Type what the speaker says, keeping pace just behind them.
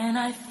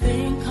I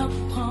think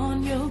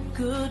upon your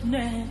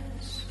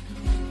goodness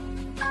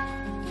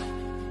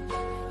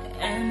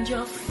and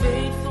your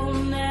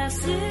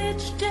faithfulness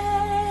each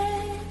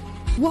day.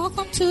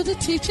 Welcome to the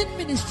teaching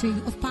ministry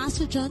of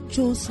Pastor John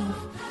Joseph.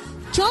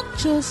 John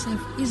Joseph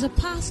is a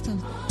pastor,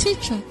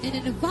 teacher, and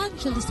an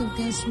evangelist of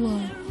God's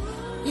Word.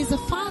 He is the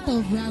father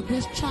of Real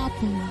Grace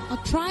Chapel, a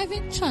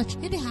thriving church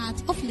in the heart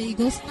of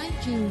Lagos,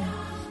 Nigeria.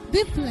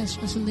 Be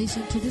blessed as you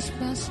listen to this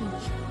message.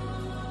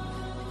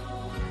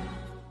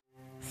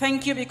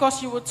 Thank you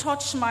because you will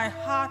touch my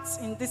heart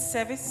in this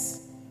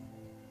service.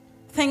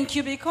 Thank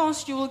you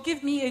because you will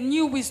give me a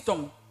new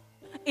wisdom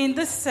in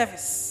this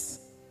service.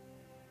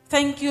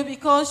 Thank you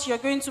because you're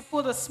going to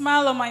put a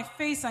smile on my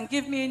face and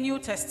give me a new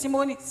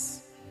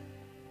testimonies.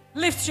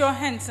 Lift your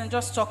hands and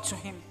just talk to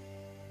him.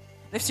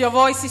 Lift your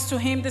voices to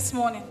him this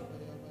morning.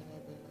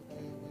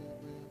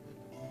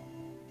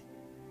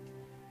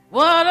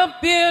 What a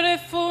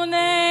beautiful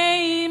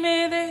name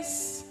it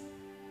is.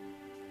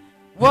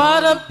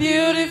 What a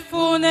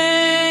beautiful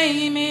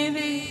name it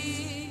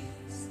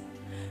is.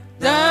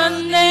 The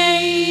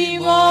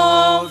name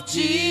of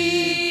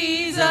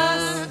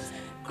Jesus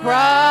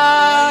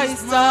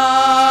Christ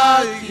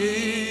our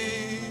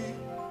King.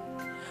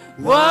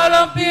 What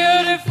a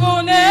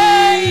beautiful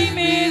name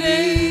it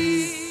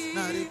is.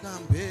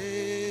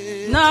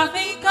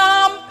 Nothing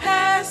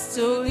compares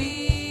to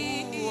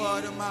it.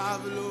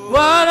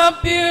 What a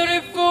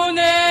beautiful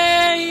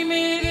name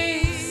it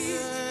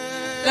is.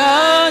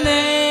 The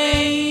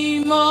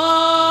name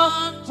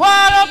of,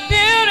 what a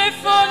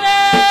beautiful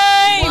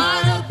name.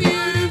 What a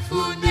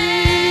beautiful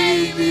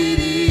name it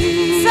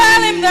is.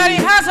 Tell him that he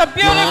has a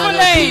beautiful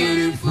name.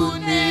 Beautiful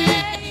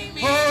name.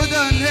 Oh,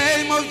 the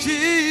name of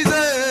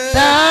Jesus.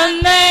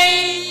 The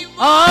name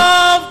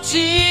of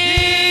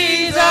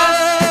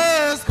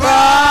Jesus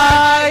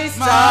Christ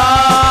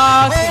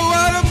our King. Oh,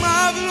 what a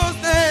marvelous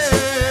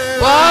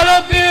name. What a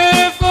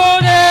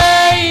beautiful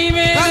name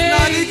it That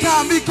nothing is.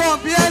 can be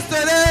compared to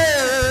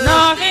this.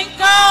 Nothing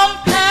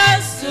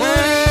compares to Oh,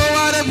 it.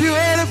 what a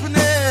beautiful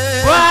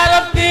name. What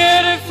a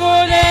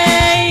beautiful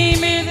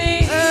name it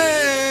is.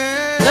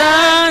 Hey.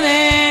 The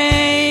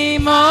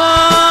name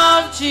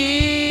of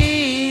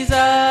Jesus.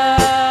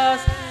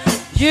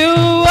 You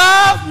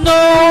have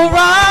no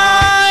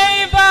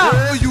rival.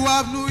 Oh, you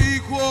have no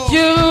equal.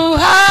 You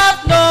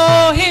have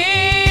no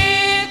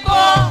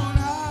equal.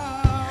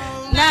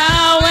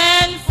 Now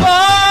and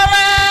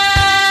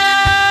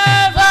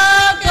forever,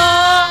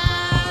 God,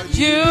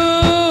 you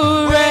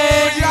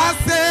reign. Yes,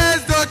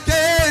 says the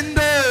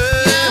kingdom.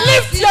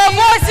 Lift your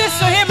voices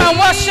to him and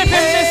worship him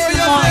Oh, this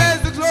yes, morning.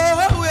 says the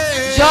glory.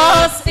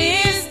 Just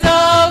is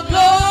the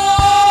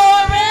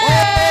glory. Oh,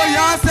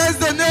 yes, says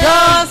the name.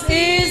 Just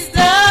is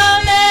the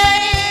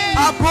name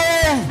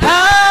Above.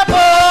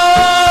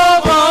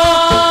 above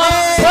all.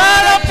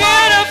 What a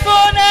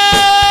beautiful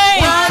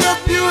name. What a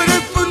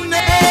beautiful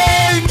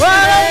name.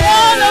 What a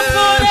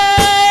wonderful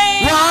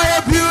name. What a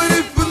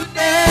beautiful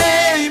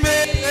name.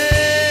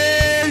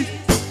 Hey.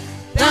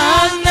 The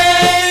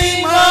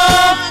name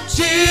of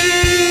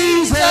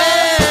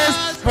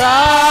Jesus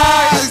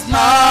Christ Oh, my.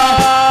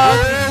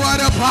 what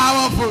a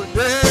powerful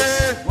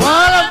name.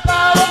 What a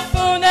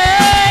powerful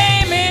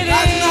name it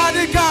That is.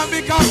 nothing can be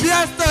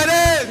compared to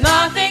this.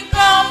 Nothing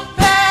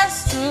compares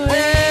to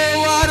it. Oh,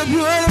 what a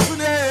beautiful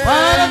name.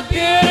 What a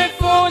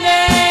beautiful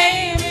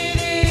name it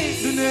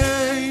The is.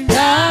 name.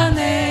 The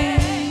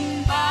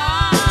name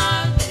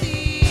of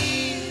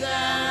Jesus.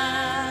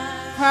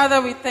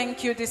 Father, we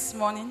thank you this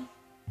morning.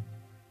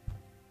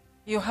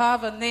 You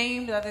have a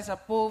name that is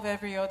above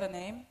every other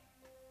name.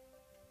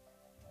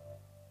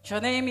 Your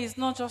name is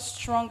not just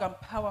strong and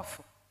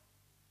powerful.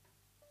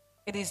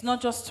 It is not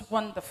just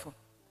wonderful.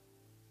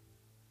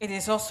 It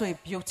is also a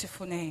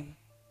beautiful name.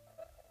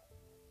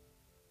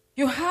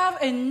 You have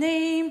a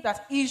name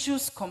that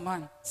issues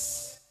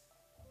commands.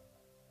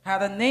 At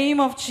the name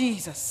of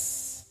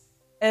Jesus,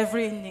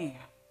 every knee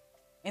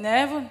in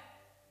heaven,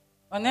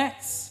 on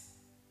earth,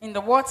 in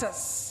the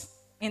waters,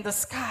 in the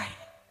sky,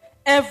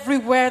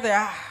 everywhere they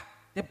are,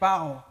 they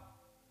bow.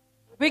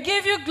 We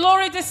give you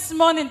glory this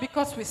morning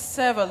because we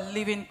serve a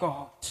living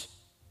God.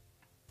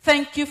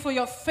 Thank you for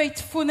your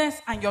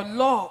faithfulness and your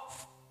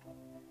love.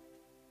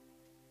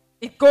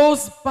 It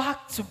goes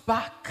back to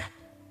back,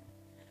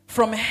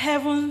 from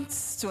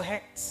heavens to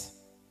earth.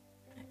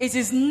 It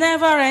is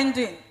never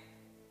ending.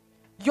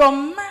 Your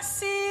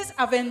mercies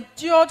have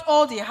endured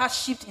all the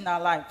hardship in our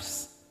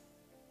lives.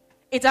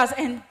 It has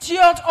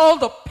endured all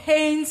the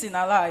pains in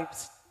our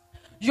lives.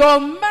 Your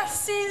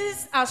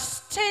mercies have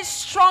stayed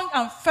strong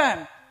and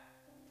firm,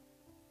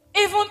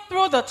 even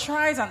through the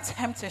trials and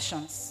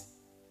temptations.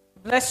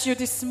 Bless you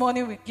this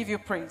morning. We give you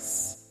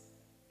praise.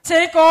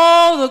 Take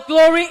all the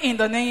glory in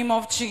the name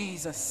of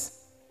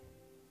Jesus.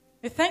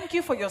 We thank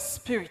you for your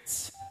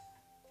Spirit,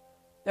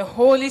 the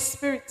Holy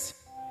Spirit,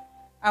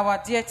 our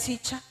dear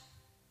teacher,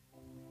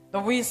 the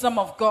wisdom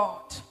of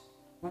God.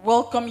 We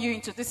welcome you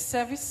into this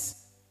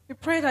service. We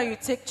pray that you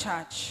take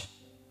charge,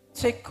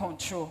 take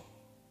control.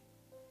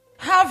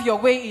 Have your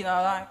way in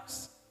our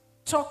lives.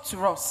 Talk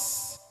to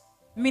us.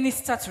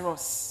 Minister to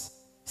us.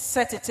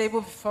 Set a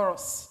table before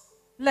us.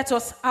 Let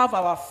us have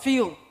our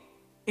fill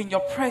in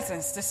your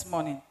presence this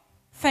morning.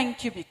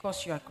 Thank you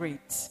because you are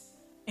great.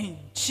 In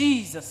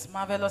Jesus'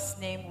 marvelous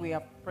name we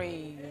are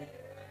praying.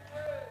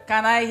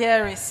 Can I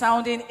hear a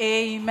sounding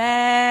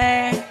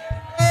amen?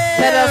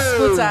 Let us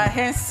put our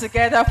hands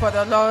together for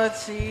the Lord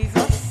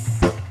Jesus.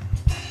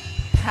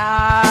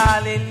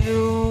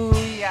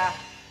 Hallelujah.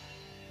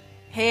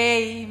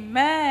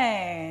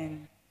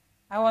 Amen.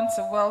 I want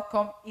to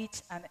welcome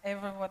each and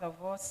every one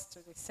of us to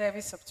the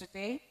service of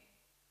today.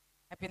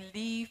 I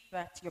believe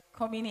that your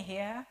coming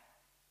here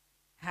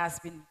has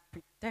been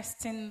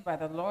predestined by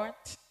the Lord,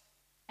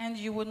 and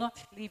you will not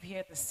leave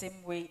here the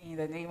same way in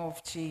the name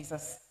of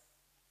Jesus.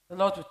 The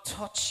Lord will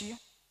touch you,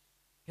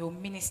 He will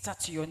minister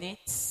to your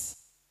needs,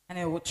 and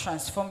He will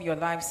transform your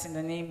lives in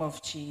the name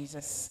of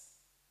Jesus.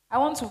 I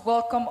want to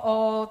welcome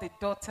all the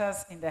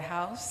daughters in the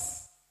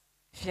house.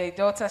 If you're a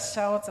daughter,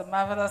 shout a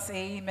marvelous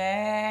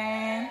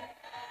amen.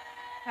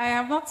 I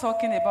am not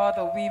talking about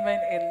the women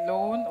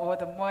alone or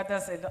the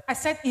mothers alone. I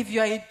said if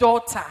you're a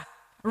daughter,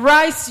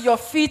 rise to your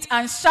feet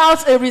and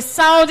shout a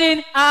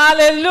resounding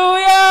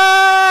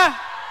hallelujah.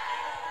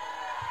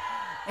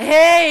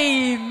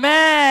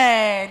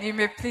 Amen. You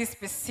may please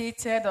be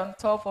seated on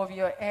top of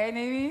your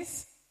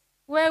enemies.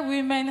 Where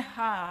women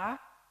are,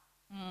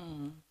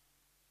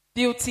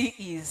 beauty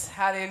is.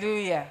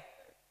 Hallelujah.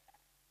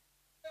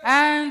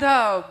 And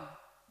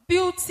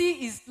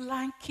beauty is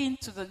likened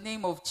to the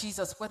name of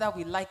Jesus, whether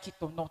we like it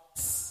or not.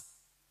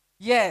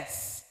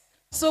 Yes.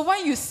 So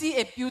when you see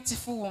a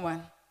beautiful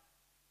woman,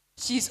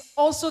 she's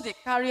also the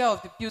carrier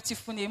of the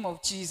beautiful name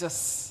of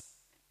Jesus.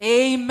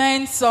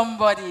 Amen,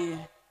 somebody.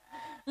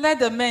 Let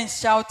the men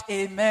shout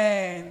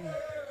amen.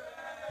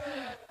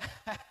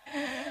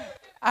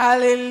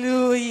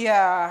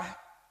 Hallelujah.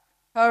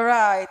 All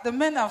right. The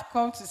men have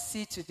come to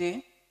see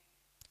today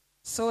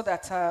so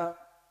that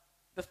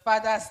the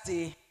Father's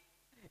Day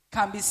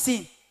can be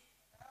seen.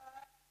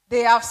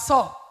 They have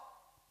saw.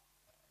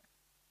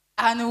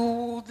 And we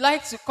would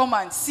like to come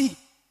and see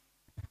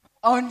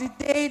on the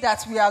day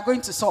that we are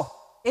going to sow.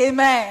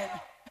 Amen.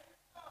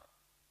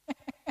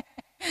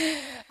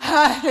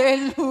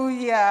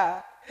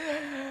 Hallelujah.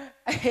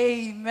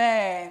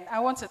 Amen. I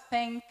want to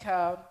thank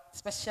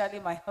especially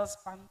my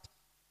husband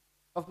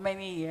of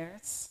many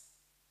years.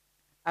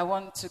 I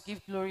want to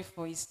give glory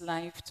for his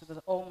life to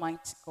the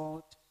Almighty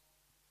God.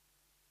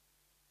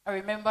 I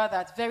remember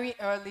that very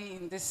early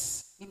in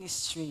this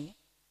ministry,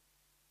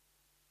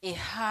 he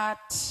had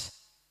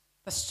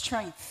the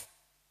strength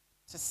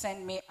to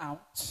send me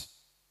out.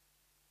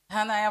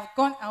 And I have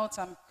gone out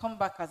and come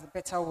back as a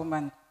better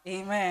woman.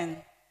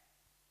 Amen.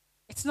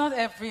 It's not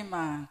every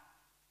man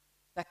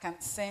that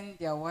can send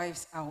their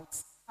wives out.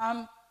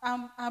 I'm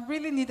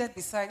really needed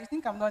beside. You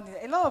think I'm not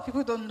needed? A lot of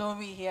people don't know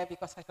me here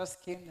because I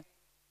just came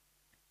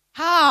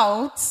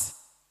out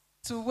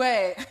to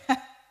where?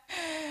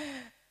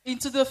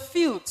 Into the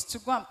field to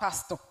go and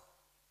pastor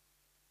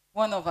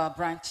one of our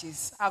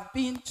branches. I've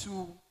been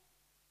to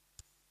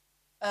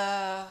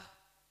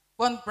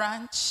one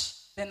branch,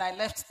 then I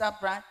left that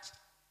branch,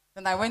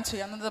 then I went to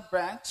another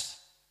branch,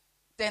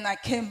 then I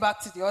came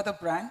back to the other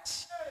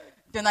branch,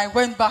 then I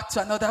went back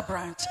to another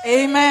branch.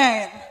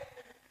 Amen.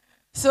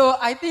 So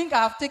I think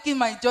I've taken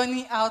my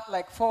journey out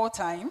like 4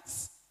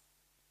 times.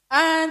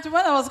 And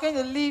when I was going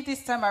to leave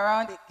this time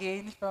around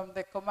again from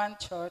the command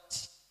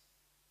church,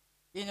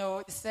 they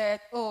said,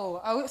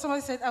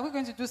 somebody said, are we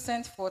going to do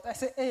send forth? I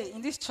said, hey,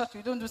 in this church,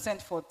 we don't do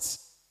send forth.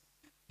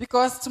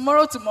 Because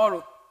tomorrow,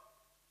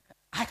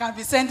 I can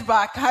be sent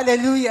back.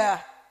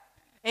 Hallelujah.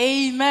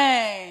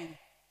 Amen.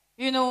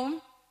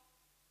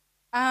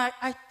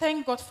 I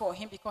thank God for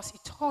him because he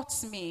taught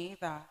me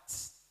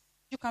that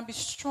you can be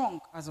strong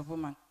as a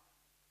woman.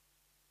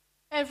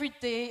 Every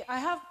day, I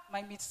have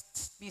my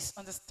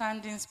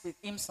misunderstandings with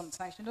him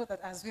sometimes. You know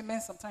that as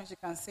women, sometimes you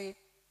can say,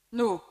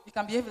 no, you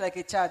can behave like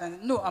a child.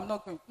 And no, I'm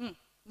not going.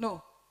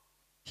 No.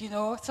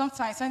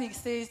 Sometimes when he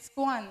says,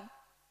 go and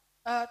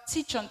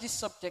teach on this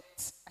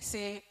subject, I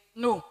say,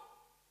 no,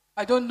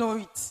 I don't know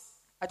it.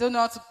 I don't know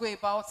how to go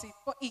about it.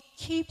 But he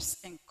keeps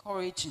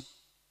encouraging.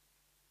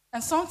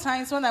 And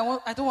sometimes when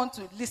I don't want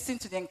to listen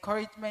to the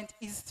encouragement,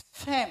 he's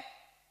firm.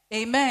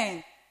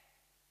 Amen.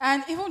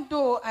 And even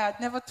though I had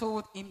never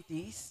told him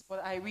this,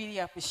 but I really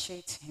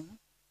appreciate him.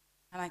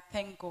 And I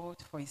thank God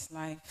for his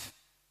life.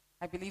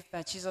 I believe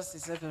that Jesus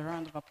deserves a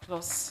round of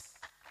applause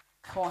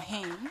for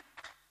him.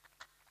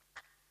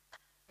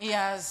 He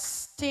has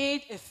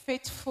stayed a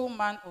faithful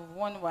man of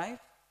one wife.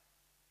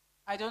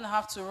 I don't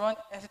have to run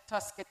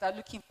skater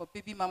looking for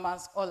baby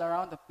mamas all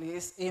around the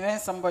place. Amen,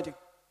 somebody.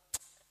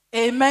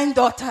 Amen,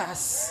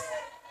 daughters.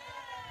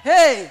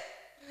 Hey,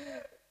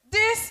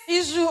 this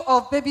issue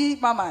of baby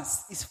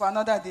mamas is for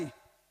another day.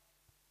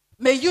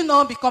 May you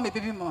not become a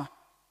baby mama.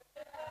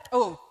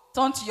 Oh,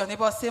 turn to your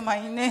neighbor, say, my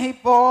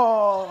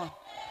neighbor.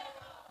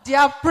 They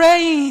are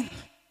praying.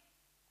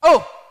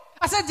 Oh,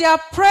 I said they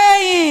are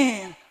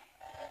praying.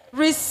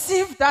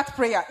 Receive that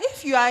prayer.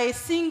 If you are a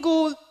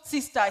single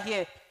sister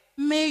here,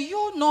 may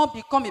you not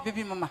become a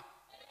baby mama.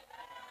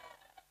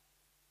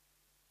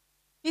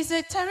 It's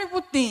a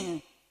terrible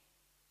thing.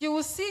 You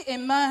will see a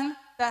man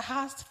that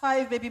has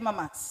 5 baby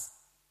mamas.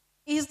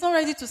 He's not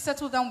ready to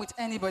settle down with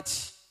anybody.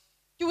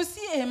 You will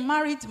see a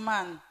married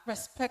man,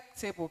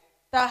 respectable,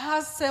 that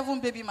has 7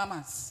 baby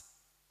mamas.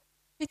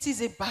 It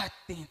is a bad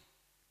thing.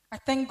 I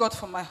thank God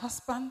for my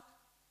husband.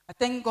 I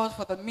thank God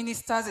for the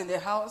ministers in the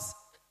house,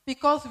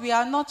 because we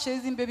are not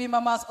chasing baby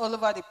mamas all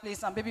over the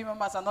place, and baby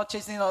mamas are not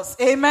chasing us.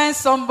 Amen,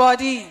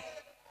 somebody.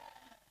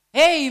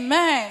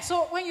 Amen.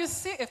 So when you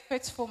see a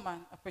faithful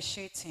man,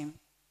 appreciate him.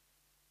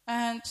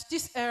 And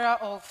this era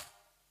of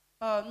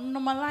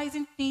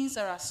normalizing things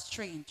that are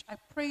strange, I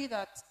pray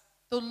that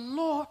the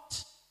Lord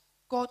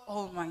God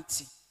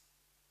Almighty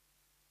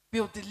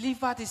will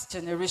deliver this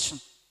generation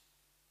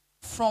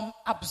from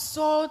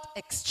absurd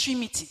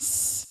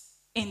extremities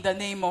in the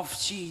name of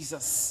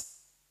Jesus.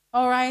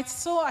 All right,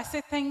 so I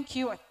say thank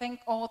you. I thank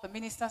all the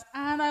ministers.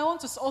 And I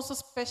want to also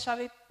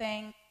specially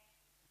thank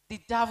the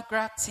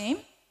Davgra team,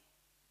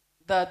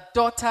 the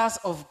Daughters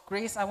of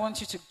Grace. I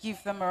want you to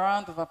give them a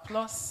round of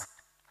applause.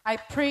 I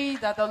pray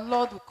that the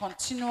Lord will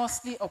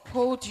continuously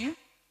uphold you.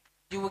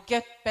 You will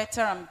get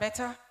better and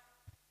better,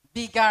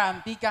 bigger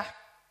and bigger,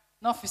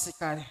 not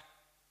physically,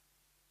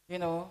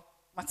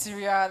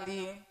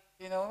 materially.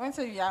 When I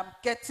say I'm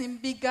getting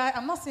bigger,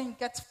 I'm not saying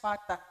get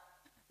fatter.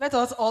 Let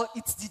us all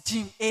eat the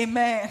gym.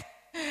 Amen.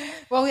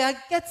 Well, we are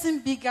getting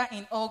bigger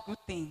in all good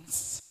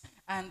things.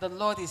 And the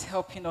Lord is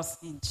helping us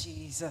in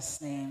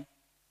Jesus' name.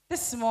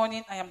 This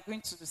morning, I am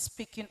going to be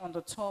speaking on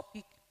the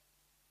topic,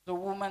 the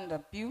woman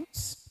that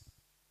builds.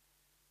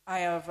 I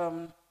have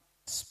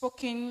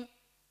spoken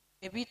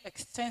a bit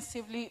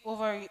extensively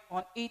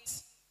on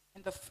it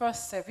in the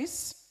first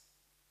service.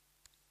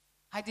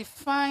 I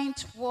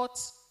defined what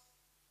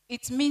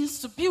it means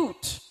to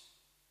build.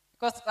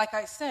 Because like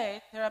I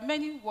said, there are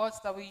many words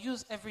that we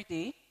use every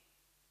day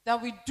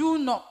that we do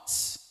not,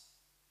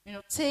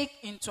 take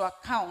into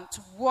account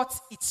what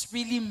it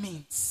really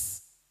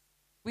means.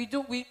 We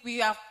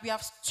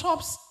have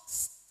stopped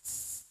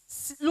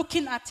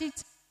looking at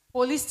it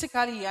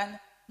holistically and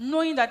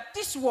knowing that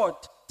this word,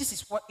 this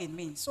is what it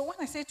means. So when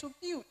I say to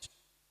build,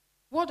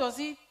 what does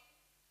it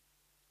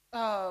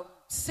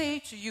say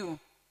to you?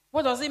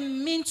 What does it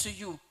mean to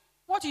you?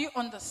 What do you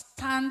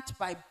understand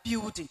by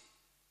building?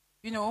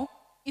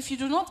 If you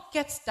do not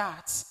get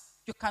that,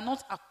 you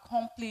cannot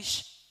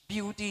accomplish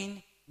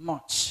building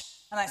much.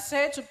 And I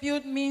said to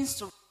build means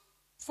to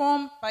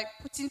form by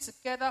putting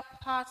together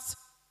parts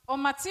or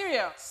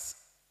materials.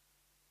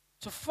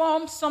 To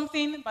form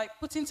something by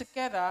putting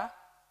together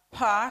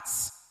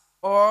parts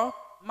or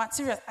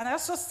materials. And I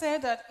also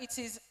said that it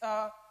is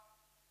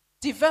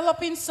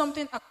developing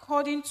something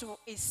according to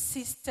a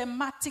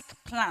systematic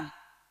plan.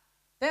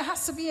 There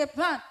has to be a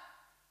plan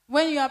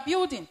when you are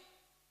building.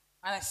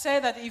 And I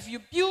said that if you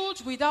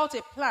build without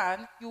a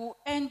plan, you will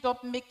end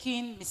up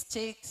making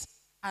mistakes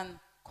and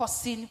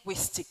causing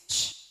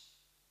wastage.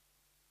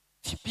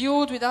 If you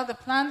build without a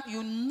plan,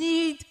 you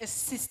need a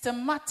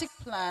systematic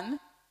plan,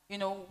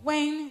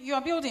 when you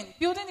are building.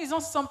 Building is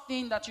not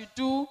something that you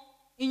do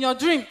in your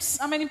dreams.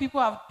 How many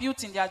people have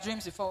built in their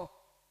dreams before?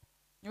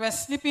 You were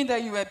sleeping there,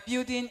 you were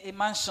building a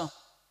mansion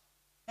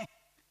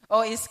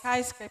or a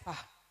skyscraper,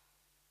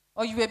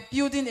 or you were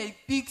building a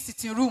big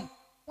sitting room.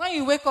 When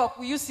you wake up,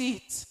 will you see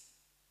it?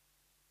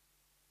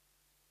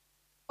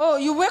 Oh,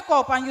 you wake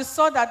up and you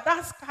saw that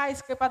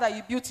skyscraper that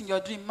you built in your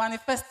dream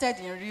manifested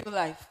in real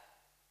life.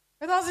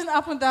 It doesn't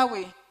happen that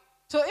way.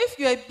 So if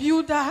you're a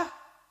builder,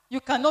 you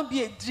cannot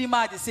be a dreamer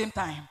at the same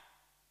time.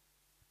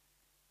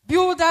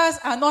 Builders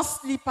are not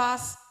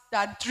sleepers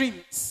that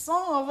dream.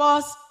 Some of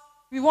us,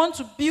 we want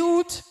to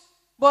build,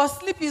 but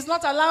sleep is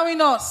not allowing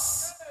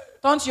us.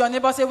 Turn to your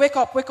neighbor and say, wake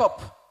up,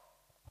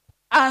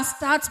 and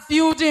start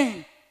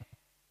building.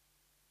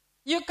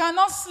 You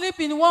cannot sleep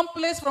in one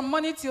place from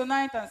morning till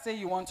night and say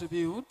you want to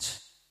build.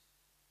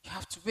 You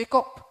have to wake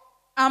up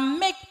and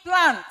make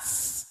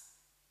plans.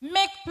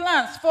 Make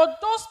plans. For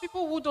those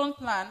people who don't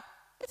plan,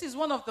 it is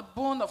one of the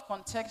bone of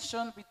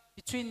contention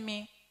between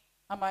me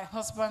and my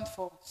husband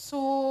for so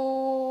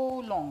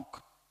long.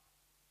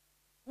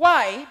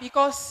 Why?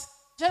 Because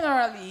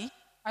generally,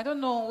 I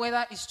don't know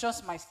whether it's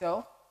just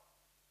myself,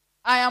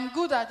 I am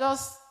good at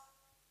just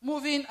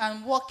moving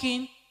and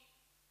walking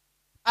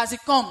as it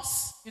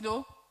comes,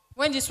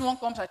 When this one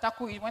comes, I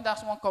tackle it. When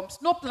that one comes,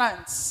 no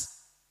plans.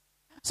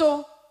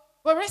 So,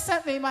 but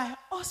recently, my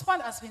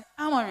husband has been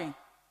hammering.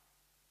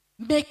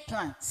 Make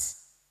plans.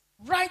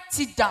 Write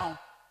it down.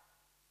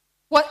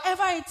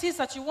 Whatever it is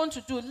that you want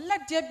to do,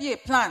 let there be a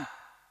plan.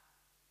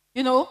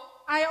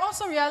 I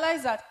also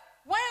realize that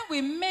when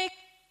we make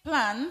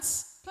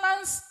plans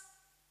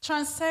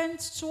transcend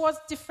towards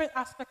different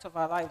aspects of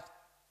our life.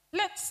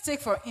 Let's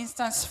take, for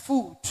instance,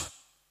 food.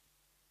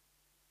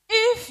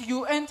 If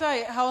you enter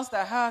a house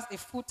that has a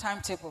food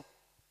timetable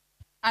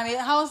and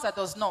a house that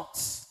does not,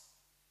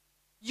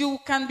 you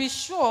can be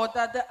sure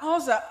that the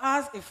house that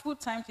has a food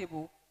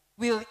timetable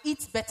will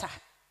eat better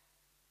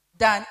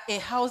than a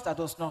house that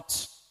does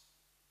not.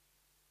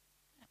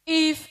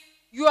 If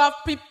you have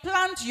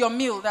pre-planned your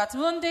meal that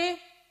Monday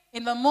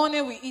in the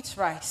morning we eat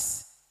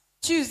rice,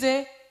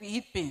 Tuesday we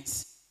eat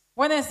beans.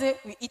 Wednesday,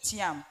 we eat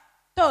yam.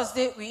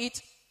 Thursday, we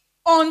eat.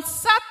 On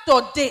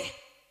Saturday,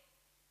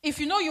 if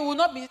you know you will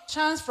not be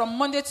chanced from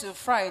Monday to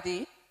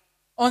Friday,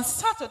 on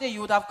Saturday,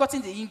 you would have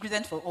gotten the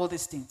ingredient for all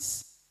these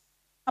things.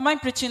 Am I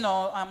preaching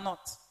or I'm not?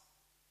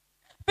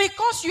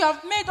 Because you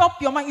have made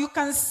up your mind. You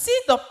can see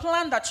the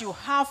plan that you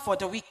have for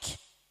the week.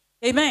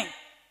 Amen.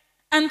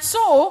 And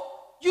so,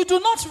 you do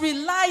not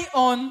rely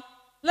on,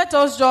 let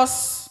us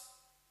just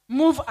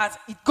move as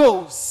it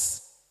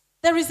goes.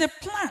 There is a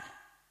plan.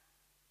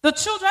 The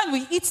children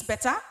will eat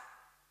better.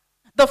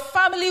 The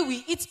family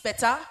will eat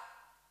better.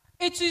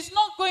 It is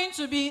not going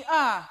to be,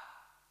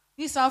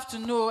 this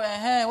afternoon,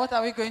 what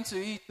are we going to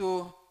eat?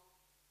 Oh,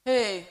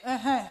 hey,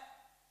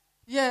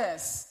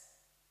 yes.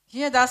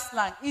 Hear that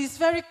slang. It is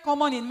very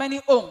common in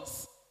many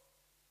homes.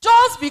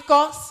 Just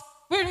because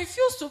we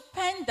refuse to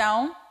pen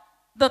down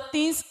the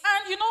things,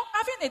 and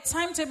having a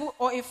timetable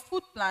or a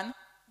food plan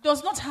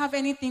does not have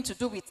anything to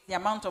do with the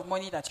amount of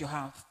money that you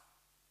have.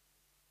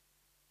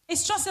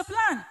 It's just a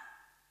plan.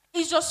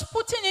 It's just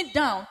putting it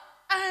down,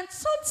 and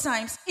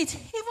sometimes it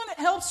even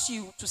helps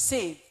you to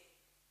save.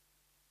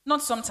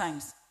 Not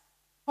sometimes,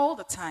 all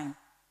the time.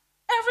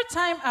 Every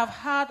time I've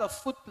had a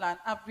food plan,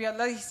 I've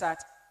realized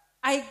that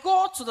I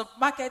go to the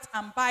market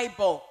and buy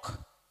bulk.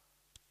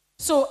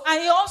 So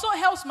I also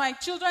help my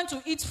children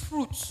to eat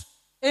fruit.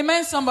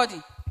 Amen,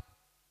 somebody.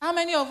 How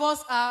many of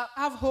us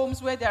have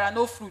homes where there are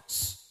no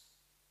fruits?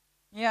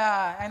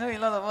 Yeah, I know a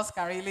lot of us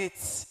can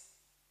relate.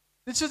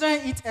 The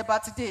children eat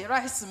eba today,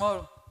 rice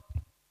tomorrow.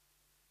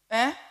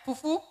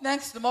 Fufu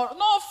next tomorrow.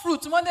 No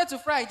fruit Monday to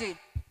Friday.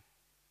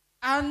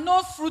 And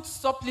no fruit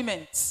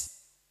supplements.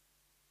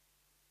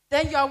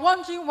 Then you are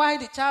wondering why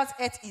the child's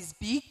head is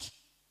big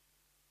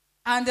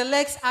and the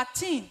legs are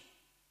thin.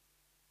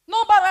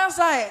 No balanced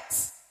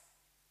diet.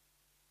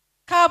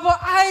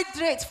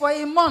 Carbohydrates for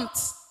a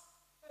month.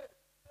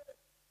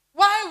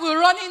 Why will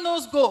running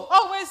nose go?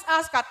 Always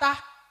ask Kata.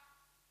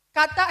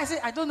 Kata, I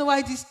said, I don't know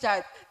why this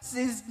child,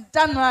 since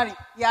January,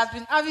 he has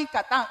been having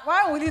Kata.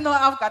 Why will he not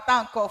have Kata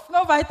and cough?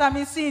 No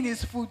vitamin C in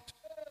his food.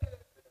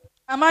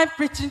 Am I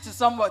preaching to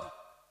somebody?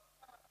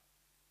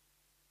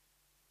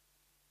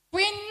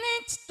 We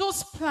need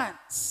those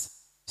plans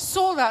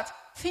so that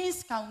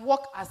things can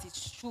work as it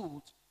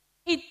should.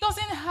 It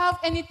doesn't have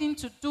anything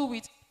to do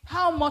with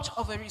how much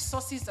of the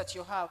resources that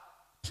you have.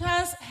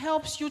 Plans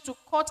helps you to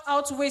cut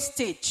out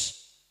wastage.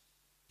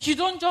 You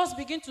don't just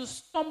begin to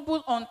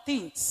stumble on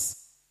things,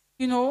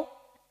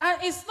 And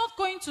it's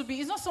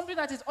not something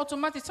that is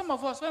automatic. Some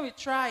of us, when we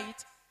try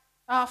it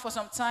for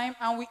some time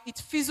and it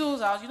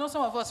fizzles out,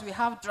 some of us, we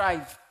have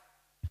drive.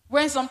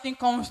 When something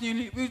comes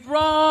newly, we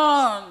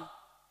run.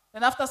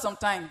 Then after some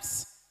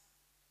times,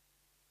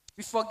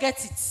 we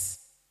forget it.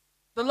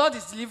 The Lord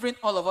is delivering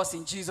all of us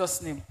in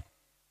Jesus' name.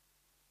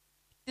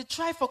 They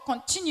try for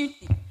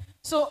continuity.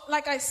 So,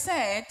 like I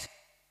said,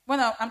 when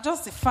I'm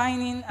just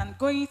defining and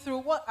going through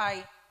what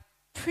I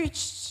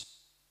preached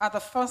at the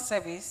first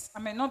service, I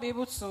may not be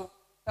able to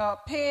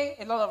pay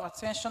a lot of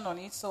attention on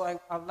it, so I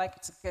would like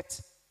you to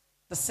get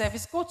the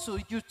service. Go to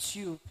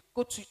YouTube.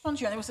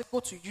 Don't you ever say go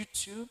to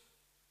YouTube?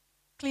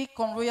 Click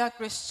on Royal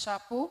Grace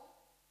Chapel.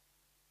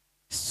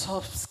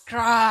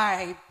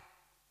 Subscribe.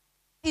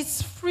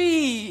 It's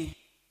free.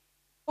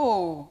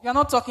 Oh, you're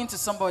not talking to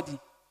somebody.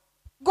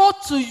 Go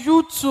to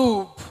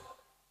YouTube.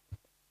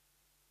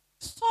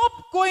 Stop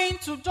going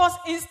to just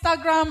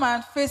Instagram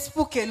and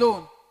Facebook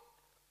alone.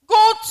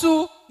 Go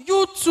to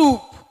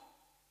YouTube.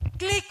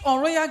 Click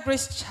on Royal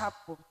Grace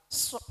Chapel.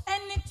 So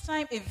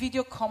anytime a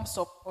video comes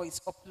up or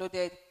is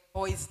uploaded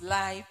or is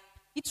live,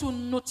 it will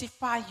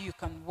notify you. You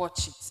can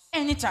watch it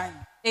anytime.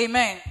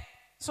 Amen.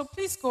 So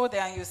please go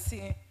there and you'll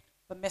see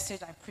the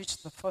message I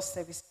preached the first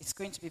service. It's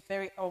going to be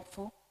very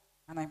helpful,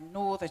 and I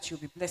know that you'll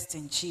be blessed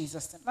in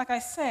Jesus' name. Like I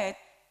said,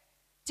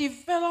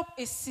 develop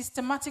a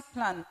systematic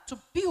plan. To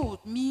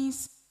build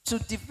means to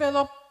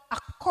develop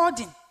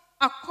according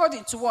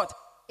to what?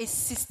 A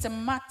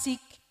systematic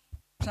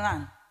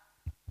plan.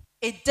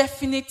 A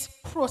definite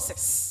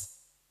process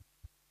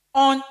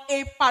on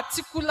a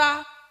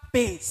particular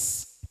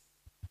base.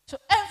 So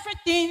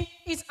everything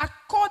is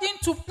according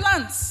to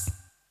plans,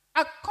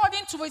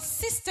 according to a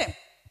system.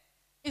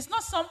 It's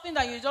not something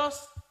that you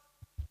just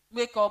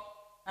wake up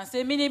and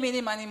say,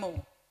 mini, mani,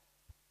 mo.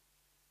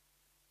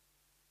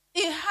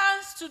 It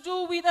has to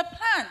do with a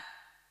plan.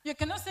 You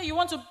cannot say you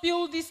want to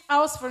build this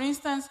house, for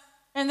instance,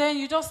 and then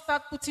you just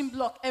start putting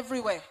block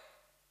everywhere.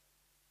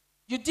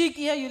 You dig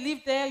here, you live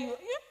there,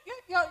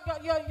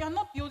 you're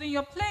not building,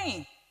 you're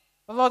playing.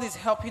 The Lord is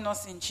helping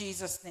us in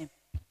Jesus' name.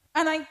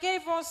 And I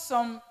gave us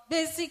some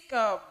basic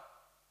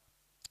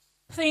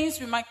things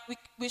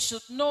we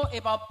should know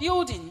about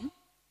building.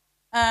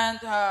 And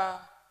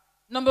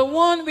number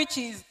one, which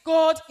is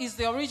God is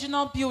the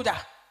original builder.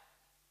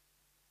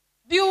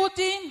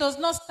 Building does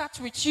not start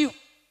with you.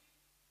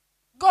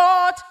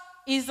 God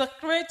is the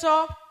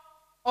creator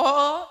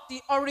or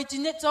the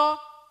originator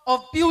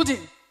of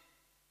building.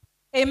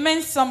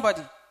 Amen,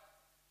 somebody.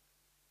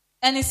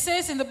 And it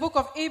says in the book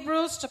of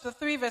Hebrews, chapter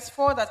 3, verse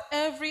 4, that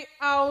every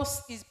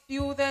house is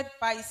builded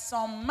by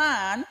some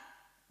man,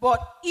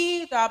 but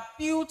he that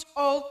built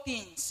all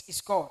things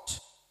is God.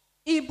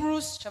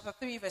 Hebrews chapter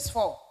 3, verse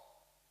 4.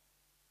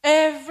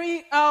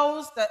 Every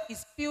house that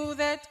is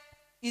builded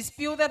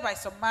by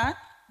some man,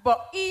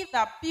 but he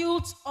that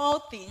builds all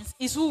things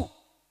is who?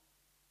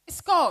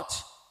 It's God.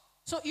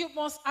 So you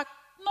must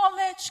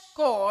acknowledge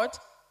God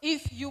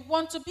if you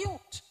want to build.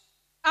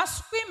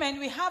 As women,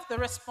 we have the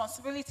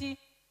responsibility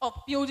of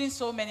building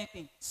so many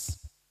things.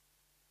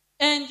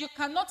 And you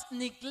cannot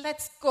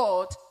neglect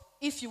God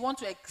if you want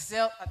to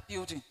excel at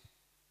building.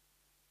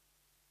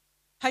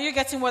 Are you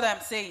getting what I'm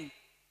saying?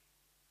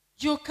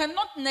 You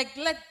cannot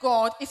neglect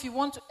God if you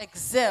want to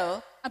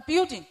excel at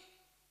building.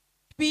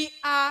 We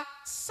are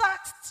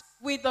tasked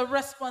with the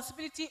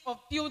responsibility of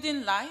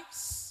building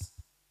lives,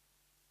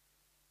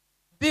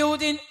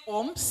 building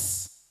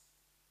homes,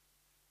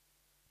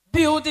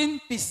 building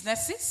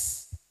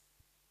businesses,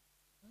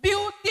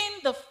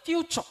 building the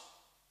future.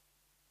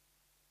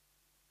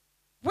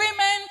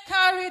 Women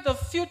carry the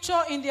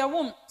future in their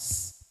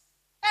wombs.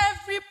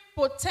 Every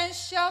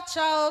potential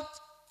child,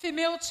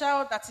 female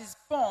child that is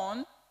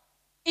born,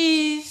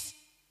 is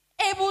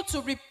able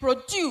to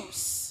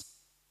reproduce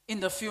in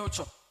the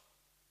future.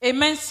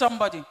 Amen,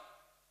 somebody.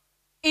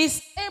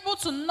 Is able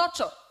to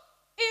nurture.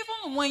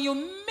 Even when you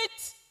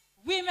meet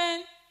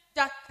women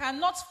that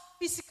cannot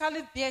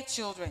physically bear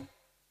children,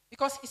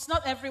 because it's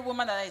not every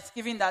woman that is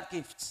giving that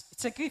gift.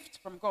 It's a gift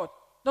from God.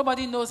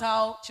 Nobody knows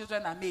how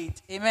children are made.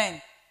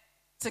 Amen.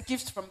 It's a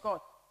gift from God.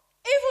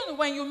 Even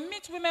when you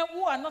meet women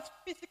who are not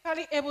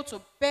physically able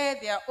to bear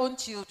their own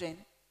children,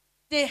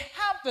 they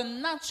have the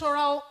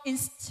natural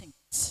instinct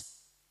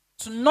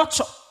to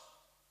nurture,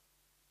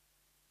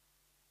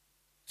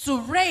 to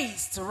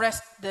raise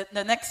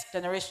the next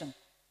generation.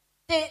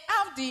 They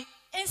have the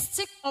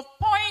instinct of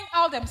pouring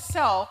out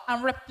themselves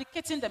and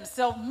replicating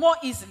themselves more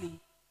easily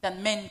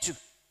than men do.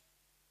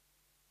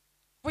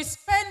 We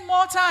spend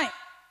more time.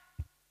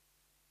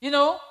 You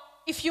know,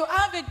 if you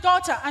have a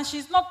daughter and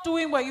she's not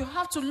doing well, you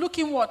have to look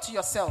inward to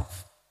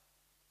yourself.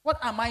 What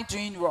am I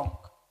doing wrong?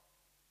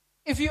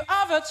 If you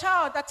have a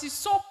child that is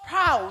so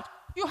proud,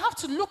 you have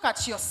to look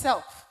at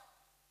yourself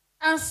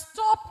and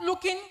stop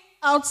looking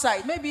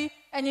outside. Maybe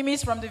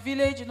enemies from the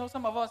village, you know,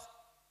 some of us,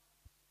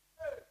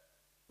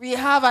 we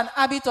have an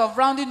habit of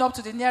rounding up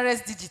to the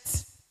nearest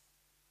digit.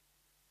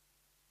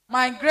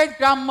 My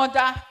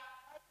great-grandmother,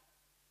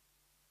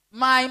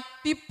 my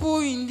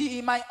people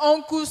my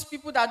uncles,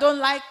 people that don't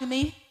like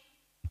me.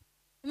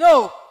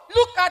 No,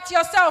 look at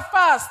yourself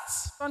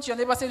first. Don't your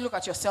neighbor say, look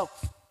at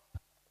yourself.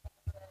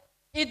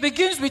 It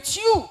begins with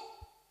you.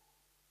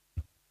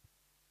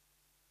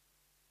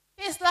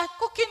 It's like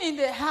cooking in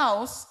the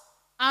house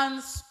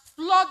and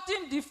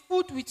flooding the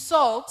food with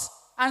salt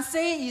and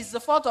saying it's the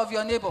fault of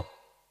your neighbor.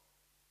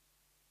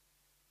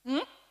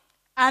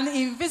 An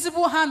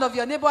invisible hand of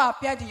your neighbor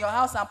appeared in your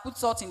house and put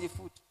salt in the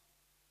food.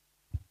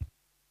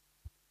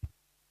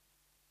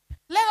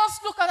 Let us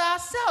look at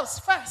ourselves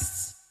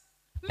first.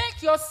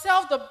 Make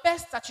yourself the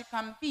best that you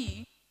can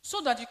be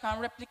so that you can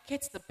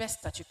replicate the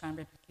best that you can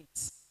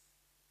replicate.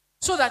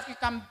 So that you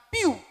can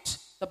build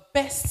the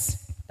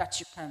best that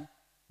you can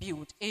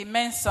build.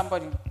 Amen,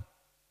 somebody.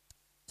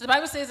 So the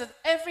Bible says that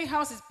every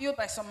house is built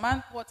by some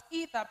man, but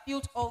he that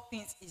built all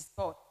things is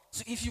God.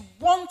 So if you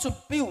want to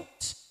build,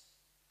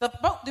 the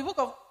book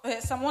of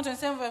Psalm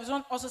 127 verse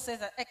 1 also says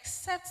that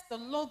except the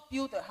Lord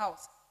build the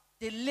house,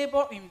 they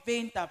labor in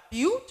vain that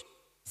build.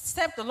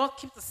 Except the Lord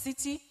keep the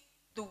city,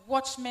 the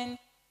watchmen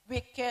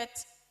wicked,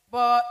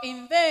 but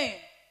in vain.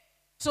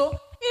 So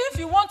if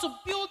you want to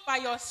build by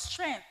your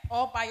strength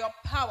or by your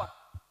power,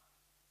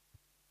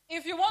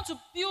 if you want to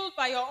build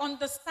by your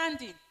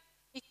understanding,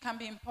 it can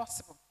be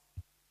impossible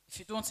if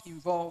you don't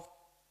involve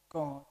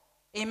God.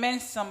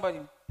 Amen, somebody.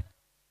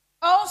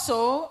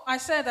 Also, I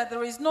said that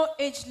there is no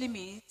age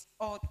limit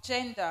or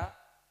gender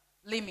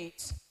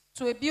limit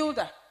to a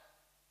builder.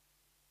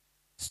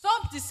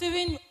 Stop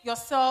deceiving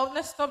yourself.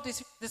 Let's stop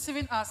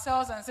deceiving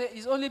ourselves and say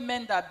it's only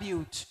men that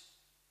build.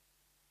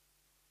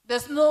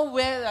 There's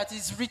nowhere that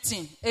is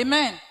written.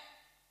 Amen.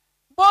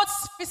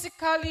 Both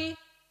physically,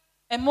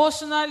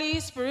 emotionally,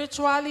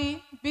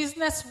 spiritually,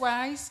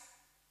 business-wise,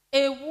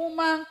 a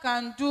woman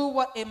can do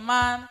what a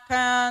man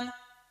can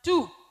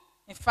do.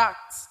 In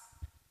fact,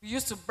 we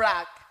used to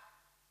brag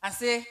and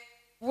say,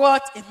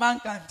 what a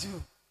man can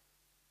do.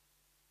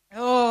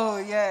 Oh,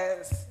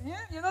 yes.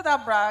 Yeah, you know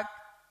that brag?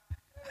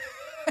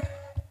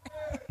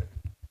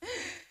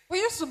 We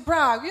used to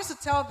brag. We used to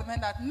tell the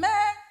men that,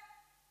 man,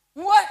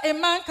 what a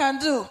man can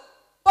do.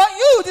 But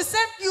you, the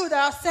same you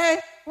that have said,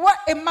 what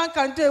a man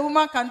can do, a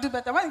woman can do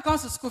better when it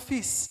comes to school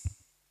fees.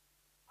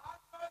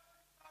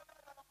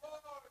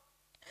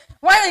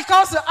 When it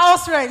comes to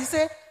house rent, you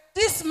say,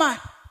 this man,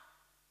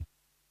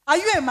 are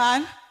you a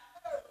man?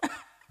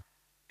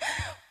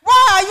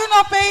 Why are you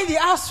not paying the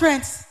house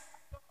rent?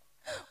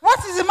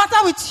 What is the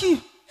matter with you?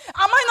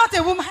 Am I not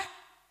a woman?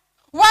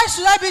 Why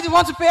should I be the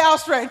one to pay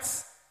house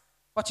rent?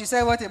 But you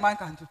say what a man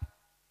can do.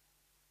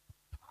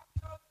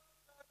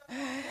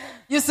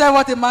 You said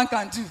what a man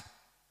can do.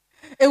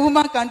 A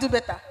woman can do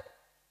better.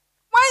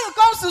 When it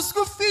comes to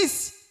school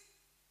fees,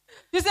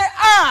 you say,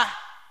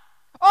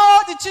 all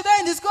the children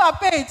in the school are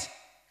paid.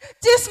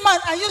 This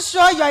month, are you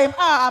sure you are in?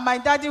 My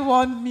daddy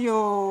want me.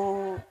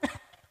 Oh.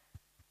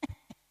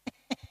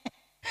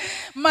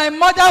 My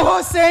mother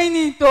was saying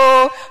it,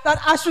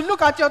 that I should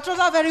look at your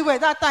trouser very well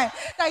that time.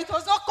 That it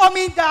was not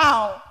coming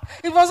down.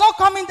 It was not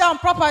coming down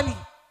properly.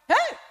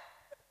 Hey.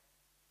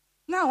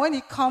 Now, when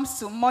it comes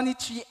to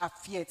monetary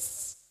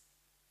affairs,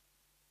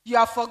 you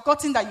have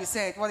forgotten that you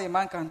said what a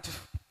man can do.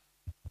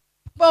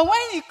 But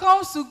when it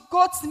comes to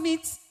goat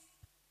meat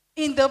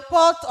in the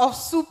pot of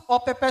soup or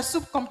pepper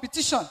soup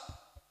competition,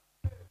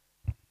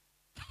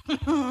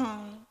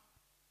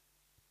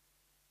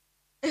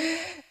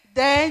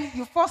 then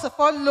you first of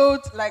all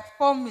load like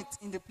 4 meat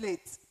in the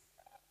plate.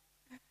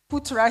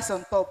 Put rice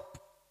on top.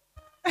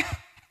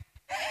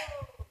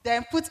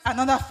 Then put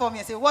another 4 meat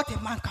and say, what a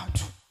man can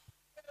do.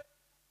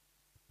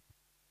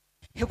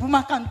 A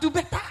woman can do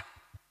better.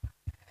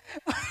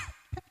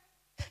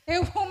 A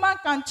woman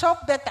can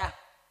chop better.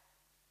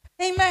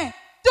 Amen.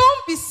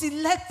 Don't be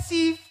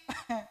selective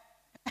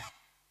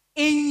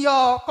in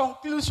your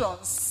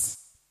conclusions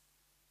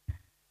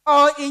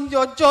or in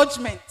your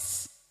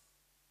judgments.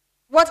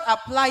 What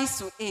applies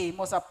to A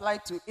must apply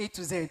to A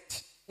to Z.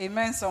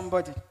 Amen,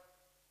 somebody.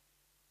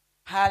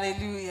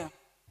 Hallelujah.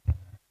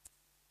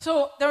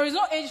 So there is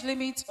no age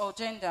limit or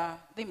gender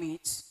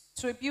limit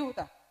to a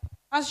builder.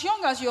 As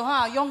young as you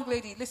are, young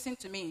lady, listen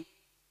to me.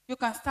 You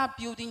can start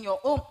building your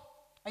own.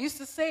 I used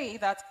to say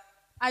that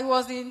I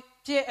was in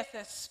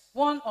JSS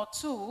 1 or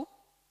 2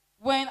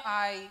 when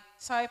I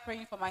started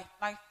praying for my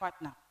life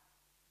partner.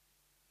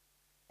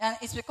 And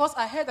it's because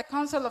I heard the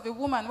counsel of a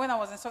woman when I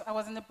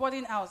was in a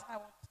boarding house.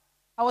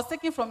 I was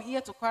taken from here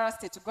to Kwara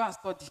State to go and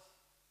study.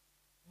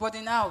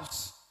 Boarding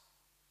house.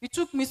 It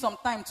took me some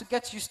time to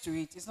get used to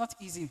it. It's not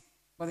easy,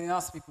 boarding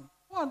house people.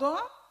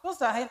 Oh, those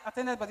that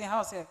attended boarding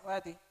house here, where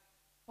are they?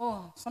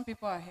 Oh, some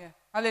people are here.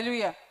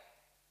 Hallelujah.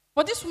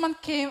 But this woman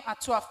came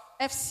to our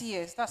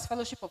FCS, that's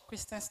Fellowship of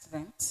Christian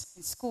Students,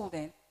 in school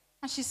then,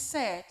 and she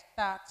said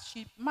that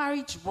she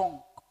married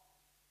wrong.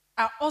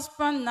 Her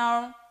husband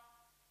now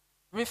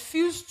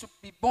refused to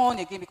be born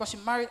again because she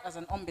married as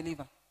an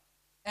unbeliever.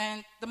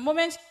 And the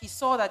moment he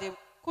saw that they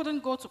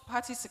couldn't go to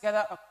parties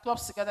together or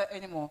clubs together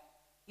anymore,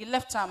 he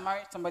left her and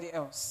married somebody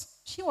else.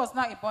 She was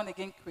now a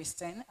born-again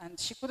Christian, and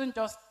she couldn't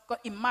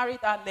he married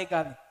her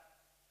legally.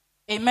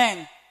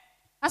 Amen.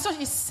 And so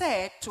he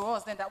said to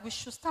us then that we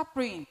should start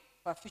praying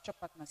for our future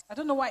partners. I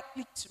don't know why it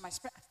clicked to my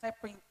spirit. I started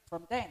praying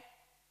from then.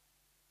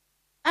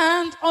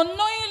 And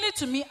unknowingly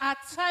to me, I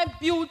started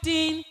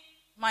building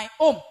my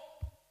home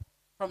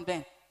from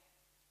then.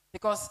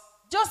 Because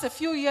just a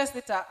few years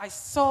later,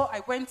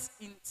 I went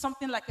in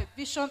something like a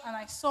vision, and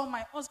I saw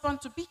my husband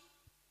to be,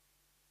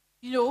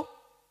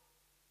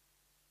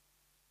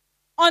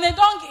 on a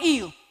dung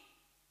hill.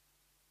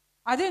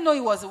 I didn't know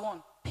he was the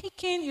one.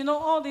 Picking,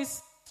 all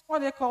these, what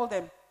do they call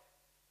them?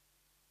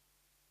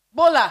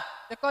 Bola.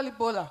 They call it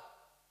bola.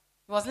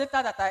 It was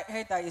later that I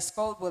heard that it's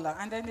called bola.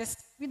 And then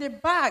with a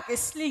bag, a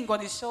sling on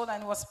his shoulder,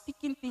 and he was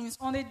picking things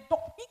on a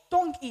big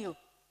dung hill.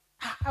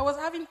 I was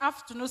having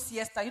afternoon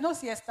siesta.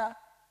 Siesta?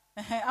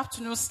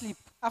 Afternoon sleep.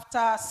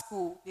 After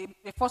school,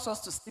 they forced us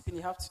to sleep in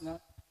the afternoon.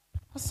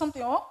 Or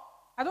something.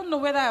 I don't know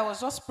whether I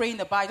was just praying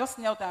the bar. I just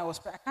knelt down. I was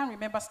praying. I can't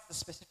remember the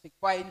specific,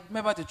 but I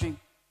remember the dream.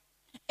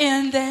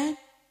 And then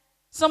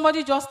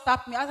somebody just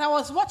tapped me. As I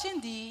was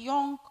watching the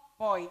young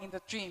boy in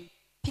the dream,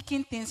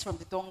 picking things from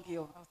the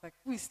dunghill. I was like,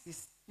 who is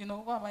this?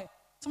 What am I?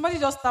 Somebody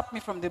just tapped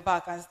me from the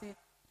back and said,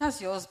 that's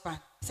your husband.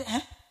 I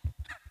said,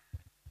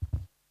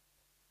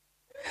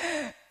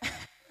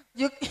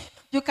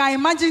 You can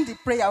imagine the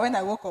prayer when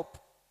I woke up.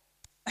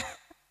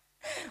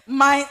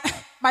 My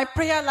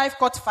prayer life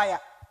caught fire.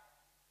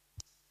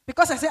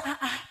 Because I said,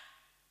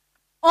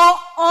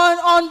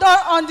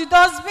 on the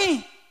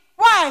dustbin.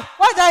 Why?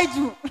 What did I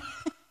do?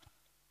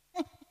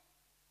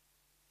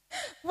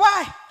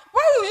 Why?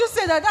 Why would you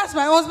say that that's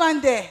my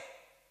husband there?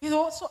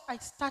 So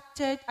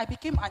I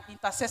became an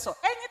intercessor.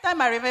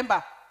 Anytime I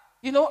remember,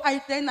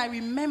 I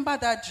remember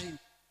that dream.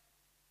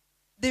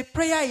 The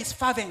prayer is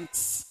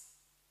fervent.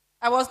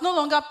 I was no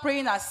longer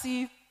praying as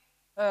if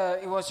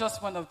it was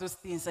just one of those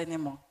things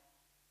anymore.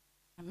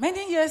 And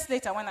many years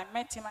later, when I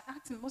met him, I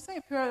asked him, was there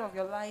a period of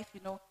your life,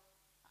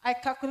 I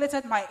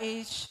calculated my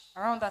age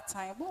around that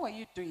time. What were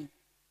you doing?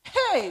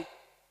 Hey,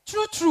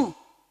 true.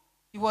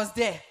 He was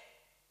there.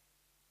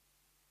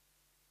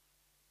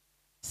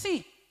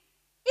 See,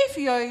 if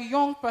you're a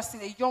young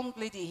person, a young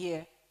lady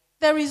here,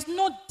 there is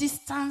no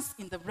distance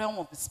in the realm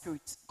of the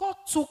spirit. God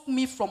took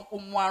me from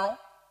Omwaro,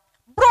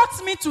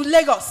 brought me to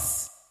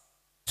Lagos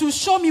to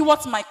show me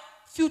what my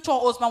future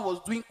husband was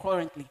doing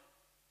currently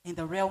in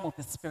the realm of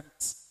the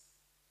spirit.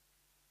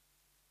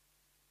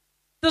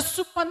 The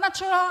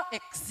supernatural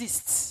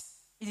exists.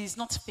 It is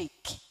not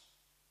fake.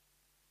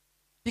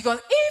 Because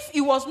if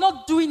he was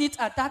not doing it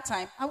at that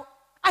time,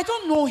 I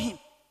don't know him.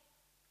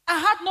 I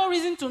had no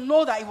reason to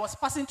know that he was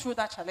passing through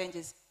that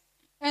challenges.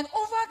 And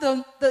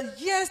over the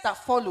years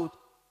that followed,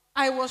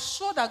 I was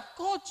sure that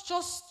God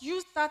just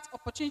used that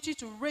opportunity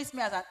to raise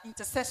me as an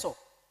intercessor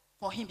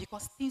for him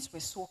because things were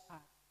so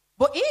hard.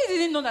 But he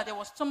didn't know that there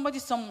was somebody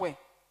somewhere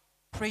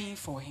praying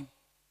for him.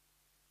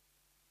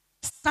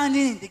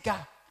 Standing in the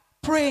gap,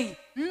 praying,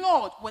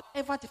 Lord,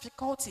 whatever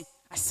difficulty,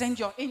 I send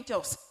your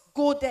angels.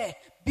 Go there,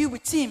 be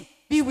with him,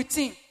 be with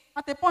him.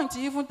 At the point,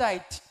 he even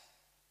died.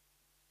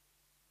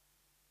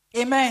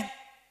 Amen.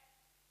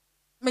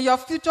 May your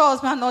future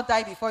husband not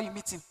die before you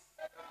meet him.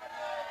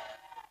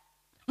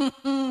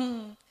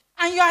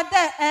 And you are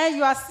there,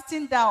 you are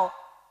sitting down.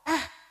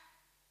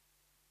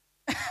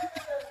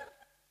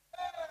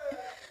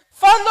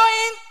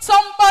 Following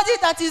somebody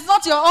that is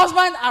not your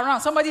husband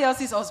around, somebody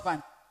else's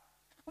husband.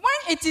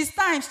 When it is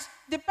time,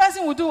 the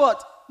person will do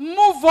what?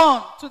 Move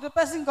on to the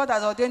person God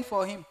has ordained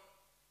for him.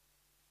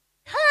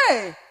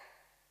 Hey!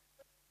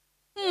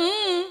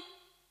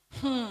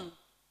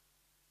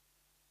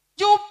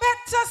 You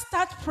better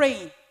start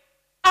praying.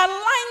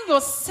 Align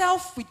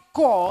yourself with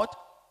God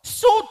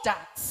so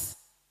that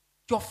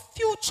your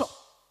future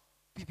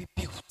will be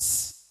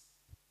built.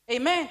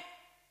 Amen.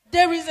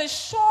 There is a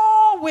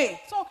sure way.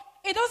 So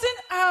it doesn't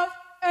have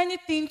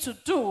anything to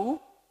do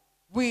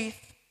with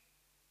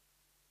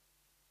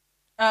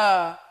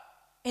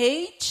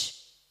age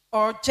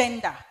or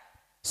gender.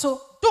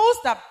 So those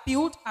that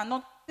build are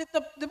not,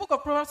 the book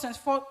of Proverbs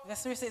 24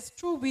 verse 3 says,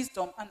 through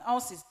wisdom an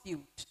house is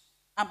built,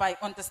 and by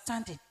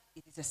understanding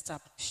it is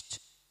established.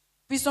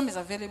 Wisdom is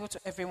available to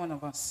every one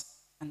of us,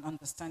 and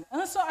understanding.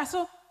 And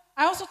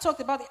I also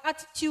talked about the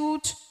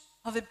attitude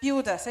of a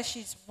builder. Says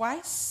she's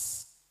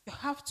wise. You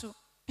have to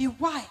be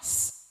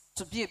wise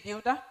to be a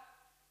builder.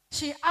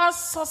 She has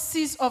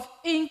sources of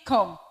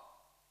income.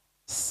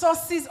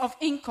 Sources of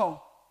income.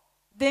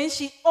 Then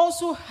she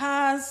also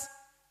has,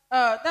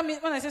 that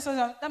means when I say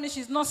sources, that means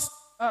she's not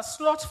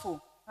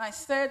slothful. I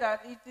said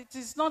that it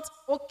is not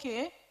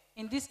okay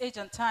in this age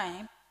and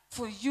time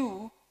for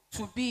you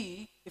to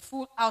be a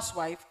full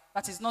housewife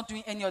that is not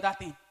doing any other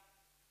thing.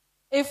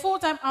 A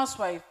full-time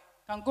housewife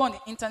can go on the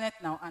internet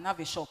now and have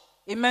a shop.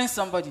 Amen,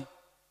 somebody.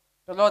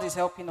 The Lord is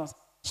helping us.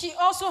 She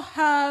also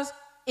has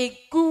a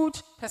good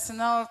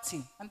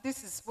personality. And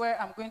this is where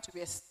I'm going to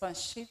be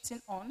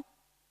expatiating on.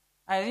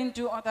 I didn't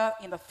do all that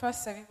in the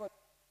first service, but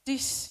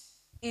this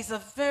is a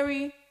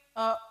very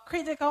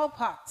critical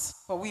part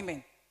for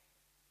women.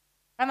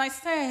 And I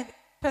said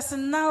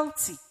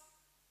personality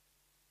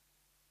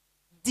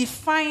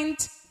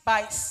defined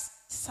by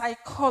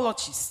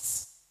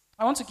psychologists.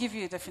 I want to give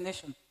you a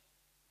definition.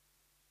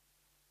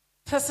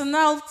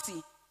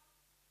 Personality,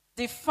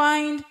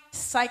 defined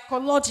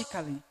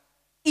psychologically,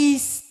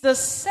 is the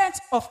set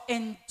of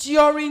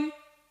enduring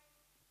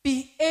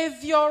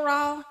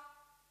behavioral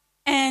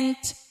and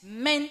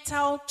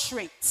mental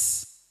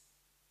traits.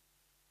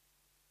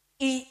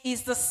 It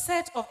is the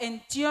set of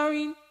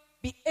enduring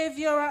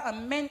behavioral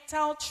and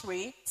mental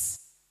traits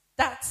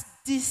that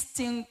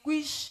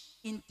distinguish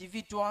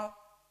individual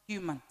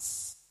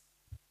humans.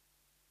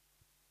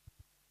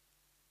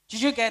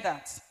 Did you get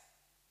that?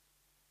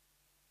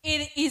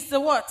 It is the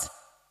what?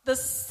 The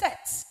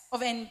set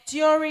of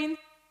enduring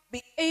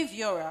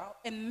behavioral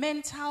and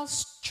mental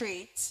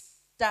traits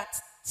that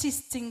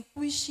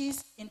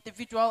distinguishes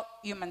individual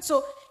humans.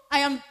 So I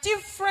am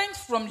different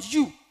from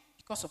you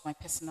because of my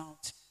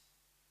personality.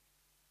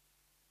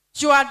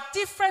 You are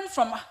different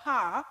from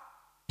her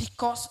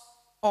because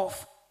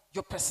of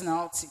your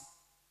personality.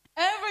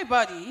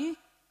 Everybody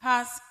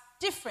has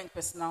different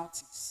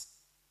personalities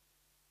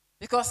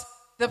because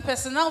the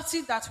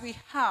personality that we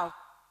have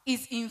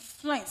is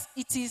influenced.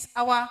 It is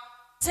our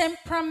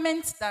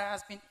temperament that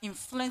has been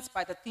influenced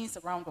by the things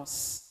around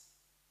us.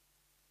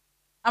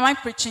 Am I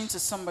preaching to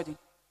somebody?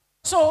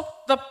 So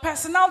the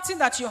personality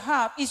that you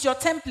have is your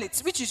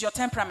template, which is your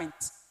temperament,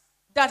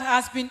 that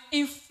has been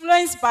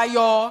influenced by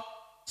your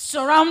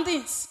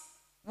surroundings,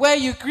 where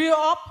you grew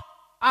up,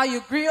 how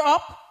you grew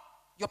up,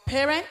 your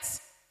parents,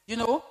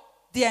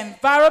 the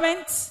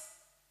environment.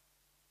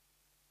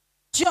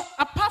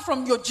 Apart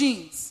from your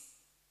genes,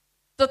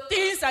 the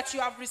things that you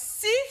have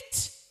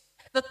received,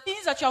 the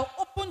things that you have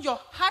opened your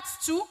heart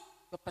to,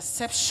 your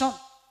perception,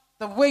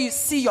 the way you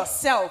see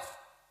yourself,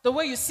 the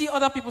way you see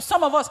other people.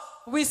 Some of us,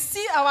 we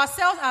see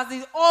ourselves as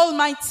the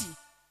Almighty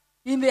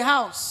in the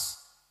house.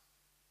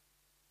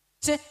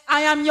 Say,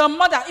 I am your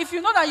mother. If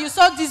you know that you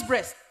suck this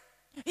breast,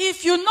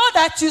 if you know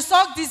that you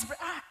suck this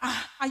breast,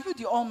 are you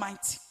the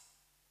Almighty?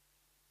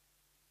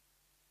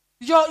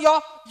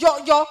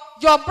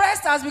 Your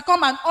breast has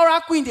become an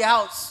oracle in the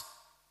house.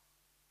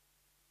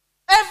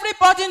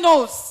 Everybody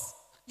knows.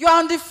 You are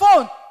on the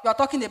phone, you are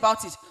talking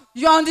about it.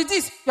 You are on the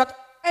this,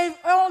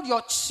 all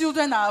your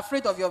children are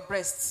afraid of your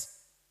breasts.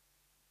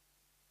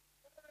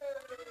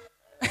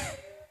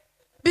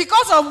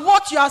 Because of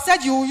what you have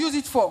said you will use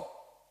it for.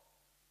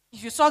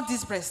 If you suck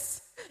this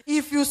breast,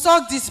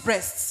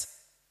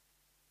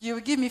 you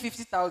will give me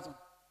 50,000.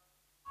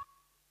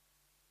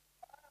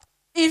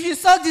 If you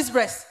suck this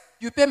breast,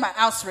 you pay my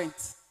house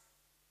rent.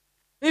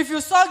 If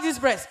you suck this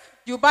breast,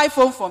 you buy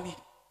phone for me.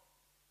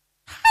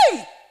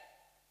 Hey!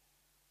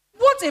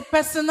 What not a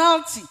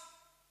personality.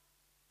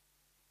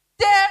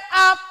 There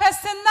are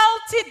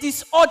personality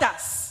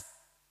disorders.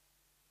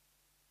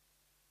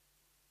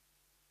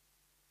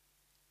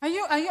 Are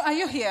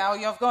you here or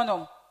you have gone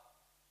home?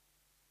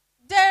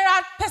 There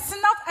are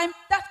personality, and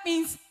that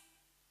means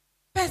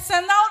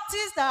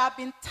personalities that have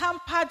been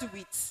tampered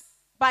with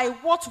by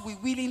what we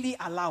willingly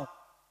allow.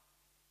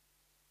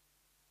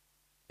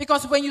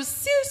 Because when you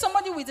see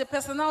somebody with a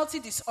personality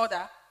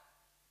disorder,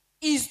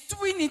 he's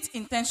doing it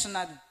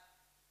intentionally.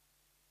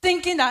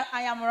 Thinking that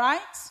I am right,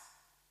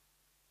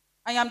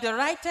 I am the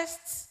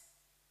rightest,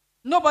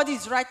 nobody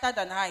is righter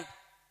than I.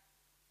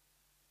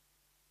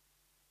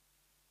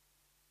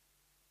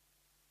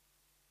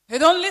 They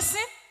don't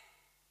listen.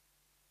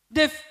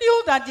 They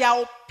feel that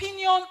their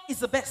opinion is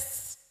the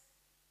best.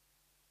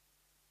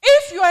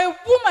 If you are a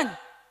woman,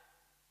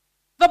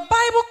 the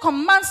Bible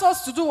commands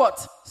us to do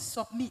what?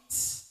 Submit.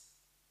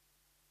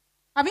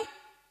 Abi?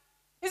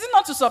 Is it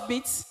not to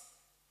submit?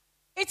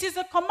 It is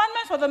a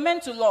commandment for the men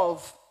to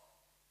love.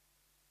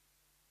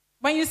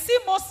 When you see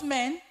most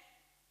men,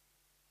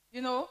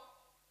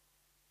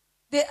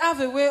 they have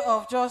a way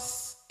of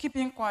just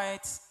keeping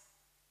quiet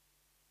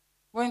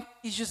when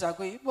issues are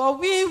going. Well,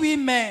 we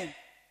women,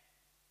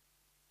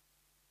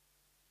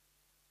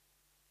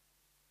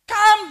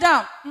 calm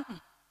down.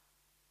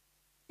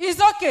 It's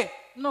okay.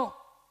 No.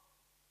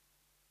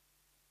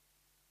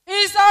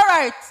 It's all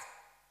right.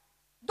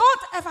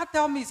 Don't ever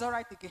tell me it's all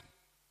right again.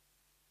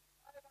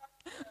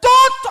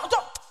 Don't.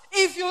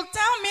 If you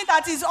tell me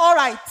that it's all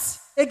right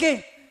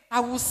again, I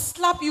will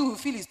slap you. You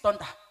feel it's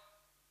thunder.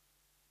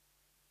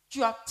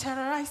 You have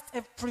terrorized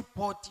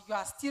everybody. You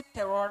are still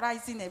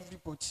terrorizing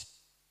everybody.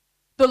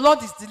 The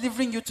Lord is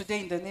delivering you today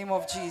in the name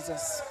of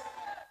Jesus.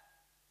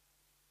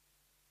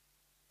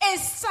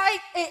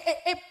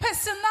 A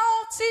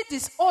personality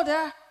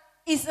disorder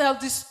is a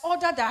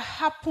disorder that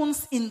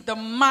happens in the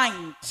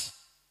mind.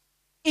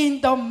 In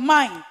the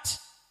mind.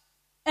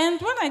 And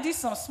when I did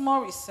some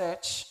small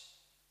research,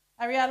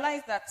 I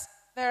realized that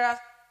there are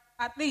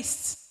at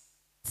least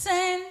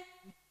 10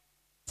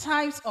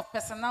 types of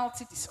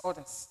personality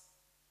disorders.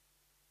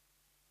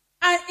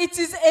 And it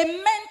is a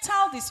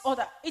mental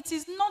disorder. It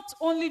is not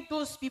only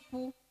those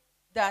people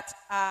that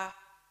are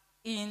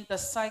in the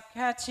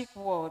psychiatric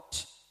ward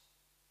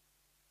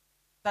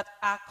that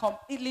are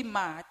completely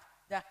mad,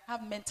 that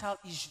have mental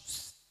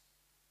issues.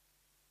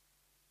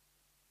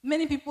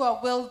 Many people are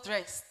well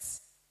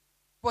dressed,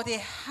 but they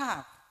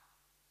have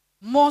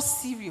more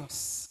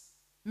serious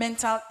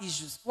mental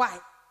issues. Why?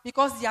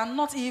 Because they are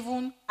not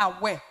even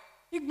aware.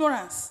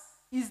 Ignorance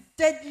is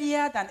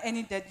deadlier than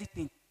any deadly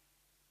thing.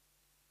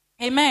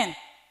 Amen.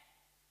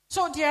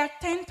 So there are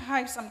 10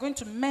 types. I'm going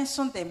to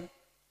mention them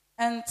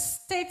and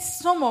state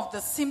some of the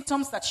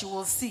symptoms that you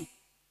will see.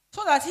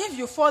 So that if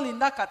you fall in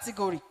that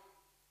category,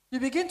 you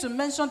begin to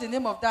mention the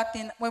name of that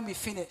thing when we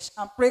finish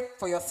and pray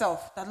for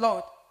yourself that,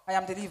 Lord, I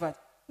am delivered.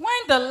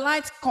 When the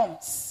light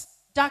comes,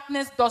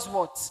 darkness does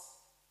what?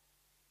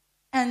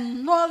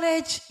 And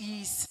knowledge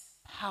is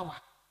power.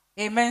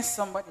 Amen,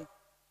 somebody.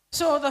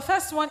 So the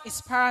first one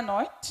is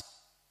paranoid.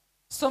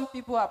 Some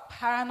people are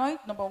paranoid.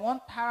 Number one,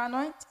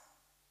 paranoid.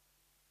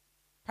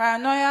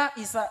 Paranoia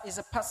is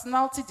a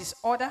personality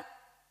disorder.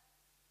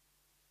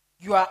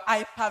 You are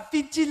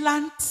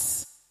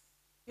hypervigilant.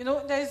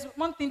 There is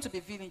one thing to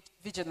be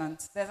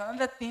vigilant. There's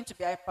another thing to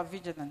be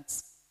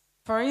hypervigilant.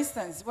 For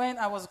instance, when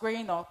I was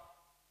growing up,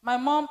 my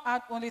mom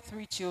had only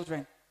 3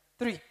 children.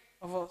 3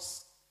 of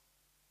us.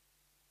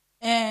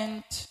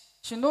 And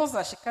she knows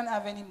that she can't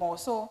have any more.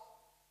 So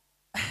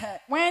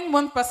when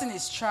one person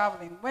is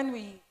traveling, when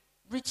we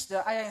reach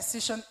the higher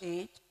institution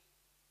age,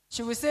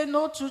 she will say,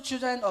 no 2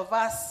 children of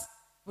us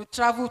will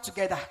travel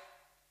together.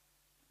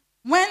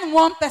 When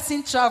one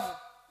person travels,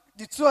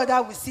 the 2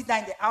 others will sit down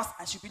in the house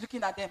and she'll be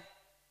looking at them.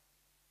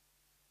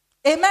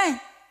 Amen.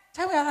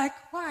 So we are like,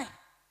 why?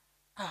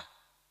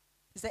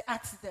 It's an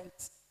accident.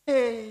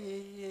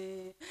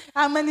 Hey,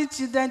 how many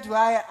children do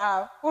I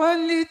have?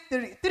 Only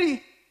 3.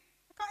 3.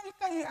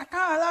 I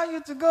can't allow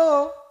you to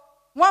go.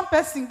 One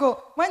person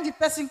go. When the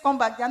person come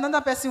back, the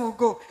another person will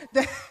go.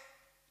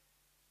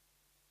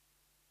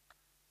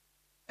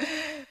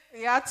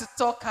 We had to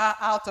talk her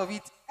out of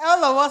it.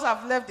 All of us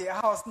have left the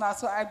house now,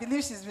 so I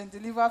believe she's been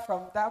delivered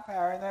from that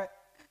paranoid.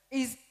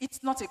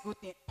 It's not a good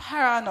thing.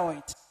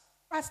 Paranoid.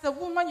 As the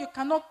woman, you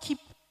cannot keep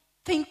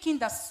thinking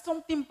that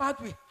something bad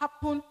will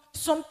happen,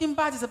 something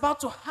bad is about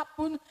to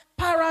happen.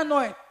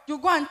 Paranoid. You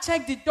go and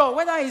check the door,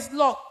 whether it's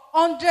locked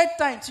 100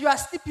 times. You are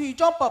sleeping, you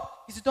jump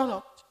up. Is the door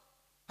locked?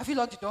 Have you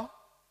locked the door?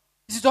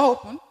 Is the door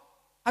open?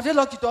 Have they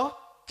locked the door?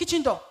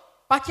 Kitchen door,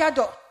 backyard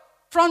door,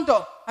 front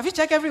door. Have you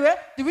checked everywhere?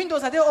 The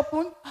windows, are they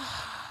open?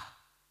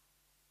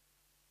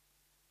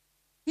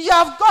 You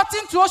have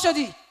gotten to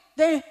Oshodi.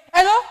 Then,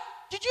 hello?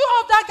 Did you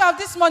help that guy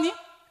this morning?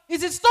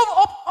 Is it stove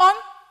up on?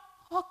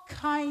 All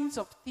kinds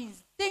of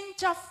things.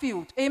 Danger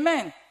field.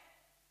 Amen.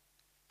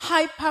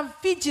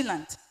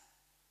 Hypervigilant.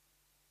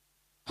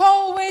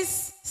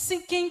 Always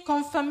seeking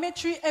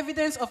confirmatory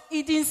evidence of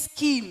hidden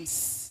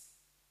schemes.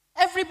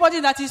 Everybody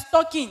that is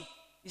talking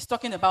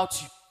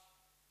about you.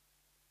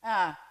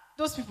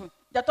 Those people,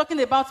 they're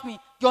talking about me.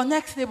 Your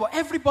next neighbor,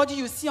 everybody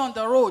you see on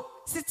the road,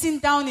 sitting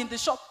down in the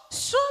shop.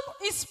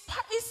 It's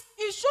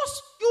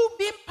just you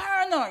being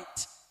paranoid.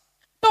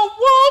 The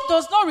world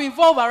does not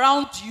revolve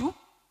around you.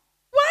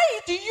 Why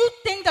do you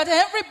think that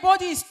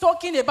everybody is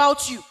talking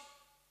about you?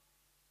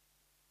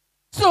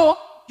 So,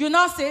 you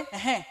now say,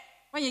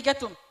 when you get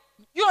home,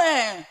 you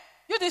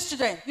these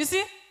children, you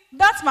see,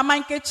 that's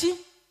Mama Nkechi.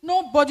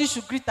 Nobody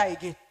should greet her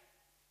again.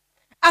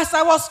 As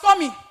I was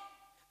coming,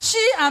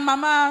 she and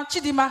Mama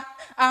Chidima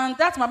and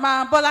that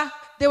Mama Bola,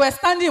 they were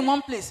standing in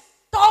one place,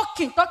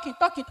 talking.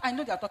 I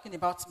know they are talking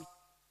about me.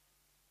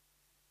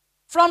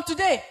 From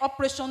today,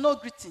 Operation No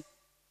Greeting.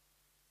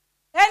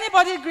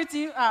 Anybody greet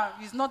you,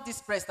 it's not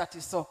this breast that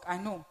you suck. I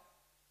know.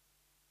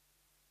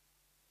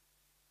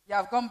 You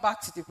have gone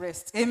back to the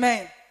breast.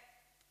 Amen.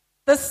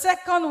 The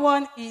second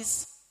one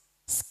is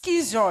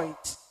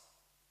schizoid.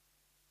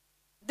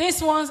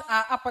 These ones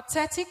are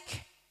apathetic.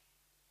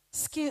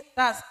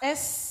 That's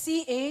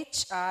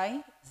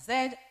SCHIZOID.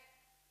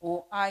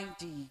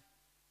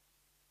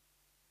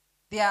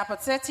 They are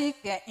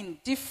apathetic, they are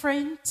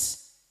indifferent,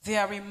 they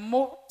are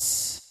remote,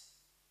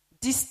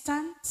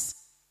 distant.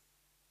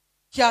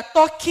 You are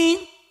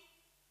talking,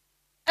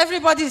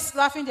 everybody is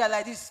laughing, they are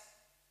like this.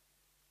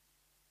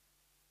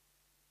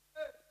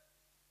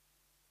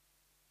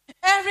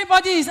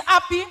 Everybody is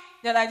happy,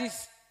 they are like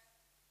this.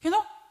 You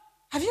know,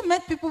 have you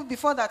met people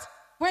before that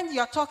when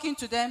you are talking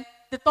to them,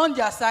 they turn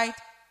their side?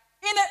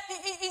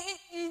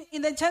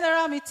 In a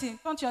general meeting,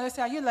 don't you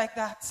understand? Are you like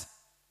that?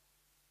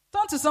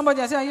 Turn to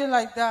somebody and say, are you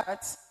like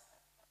that?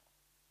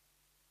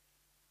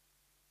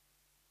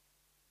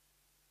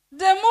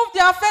 They move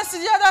their face to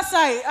the other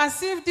side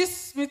as if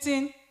this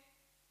meeting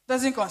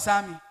doesn't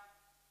concern me.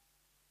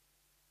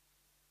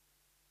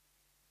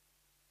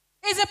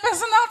 It's a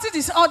personality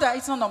disorder.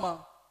 It's not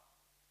normal.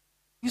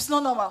 It's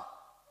not normal.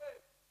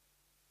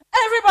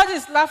 Everybody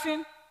is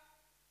laughing.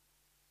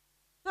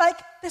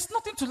 Like, there's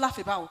nothing to laugh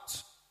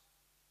about.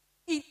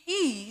 It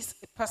is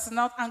a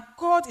personality, and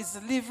God is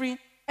delivering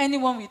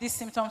anyone with these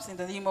symptoms in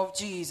the name of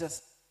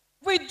Jesus.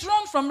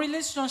 Withdrawn from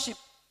relationship,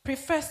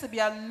 prefers to be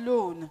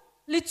alone,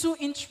 little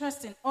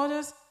interest in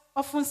others,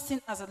 often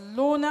seen as a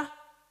loner,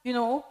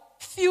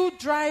 few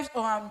drives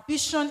or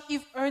ambition,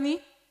 if any,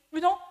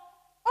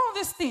 all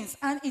these things,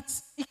 and it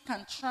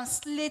can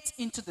translate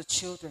into the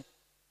children.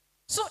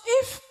 So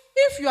if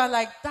you are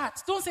like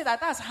that, don't say that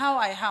that's how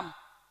I am.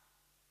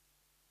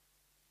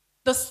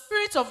 The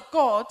Spirit of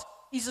God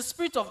is a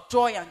spirit of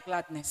joy and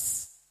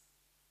gladness.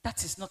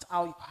 That is not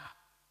how you are.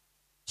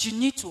 You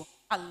need to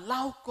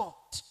allow God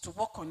to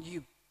work on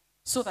you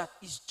so that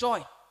His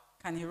joy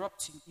can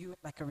erupt in you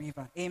like a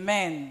river.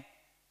 Amen.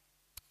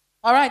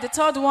 All right, the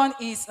third one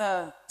is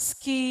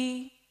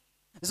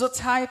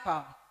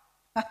schizotypal.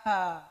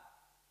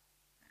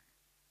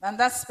 And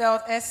that's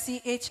spelled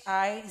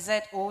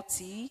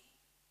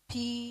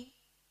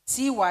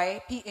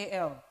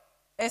SCHIZOTPTYPAL.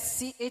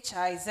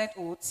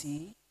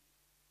 SCHIZOTYPAL.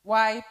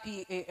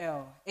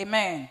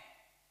 Amen.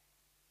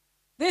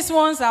 These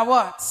ones are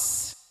what?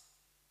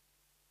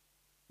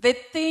 They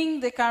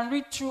think they can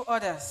read through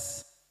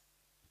others.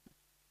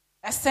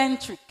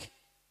 Eccentric.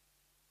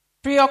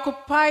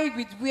 Preoccupied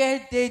with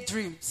weird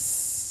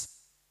daydreams.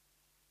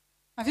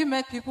 Have you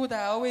met people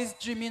that are always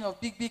dreaming of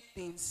big, big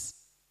things?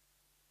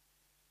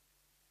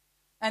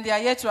 And they are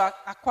yet to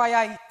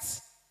acquire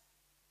it.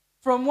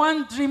 From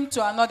one dream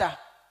to another.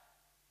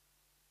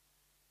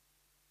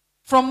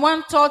 From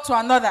one thought to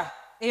another.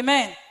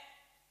 Amen.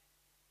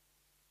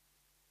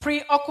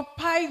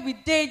 Preoccupied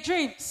with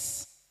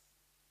daydreams.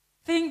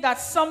 Think that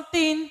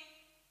something,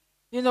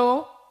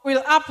 will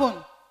happen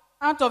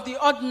out of the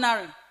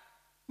ordinary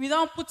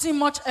without putting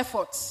much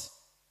effort.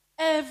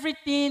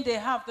 Everything they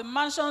have, the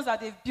mansions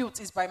that they've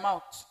built is by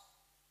mouth.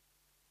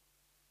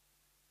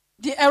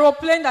 The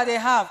aeroplane that they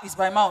have is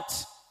by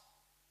mouth.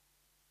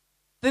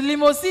 The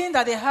limousine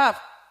that they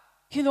have,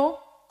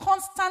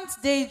 constant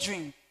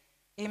daydream.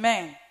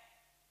 Amen.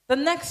 The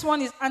next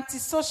one is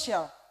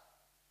antisocial.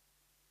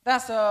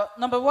 That's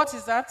number, what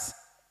is that?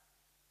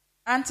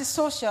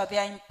 Antisocial. They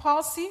are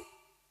impulsive,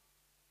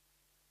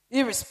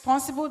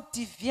 irresponsible,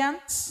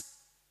 deviant,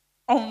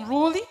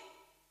 unruly,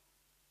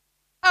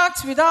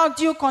 act without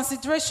due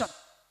consideration.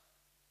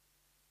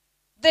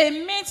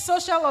 They meet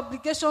social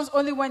obligations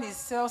only when it's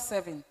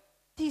self-serving.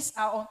 These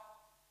are all.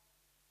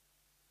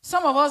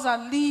 Some of us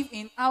live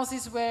in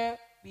houses where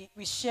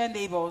we share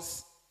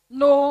neighbors.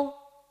 No,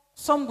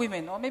 some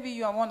women, or maybe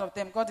you are one of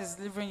them, God is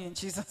delivering you in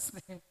Jesus'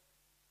 name.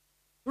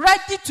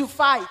 Ready to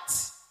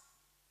fight.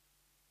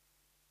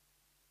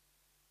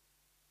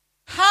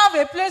 Have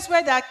a place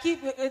where they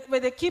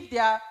keep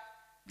their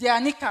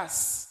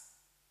knickers.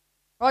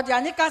 Or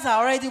their knickers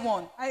are already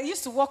worn. I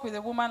used to work with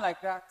a woman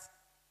like that.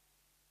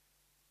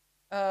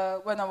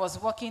 When I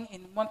was working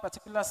in one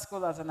particular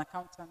school as an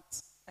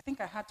accountant. I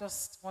think I had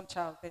just one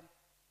child then.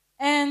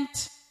 And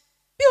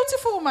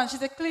beautiful woman,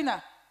 she's a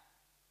cleaner.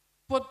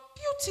 But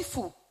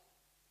beautiful,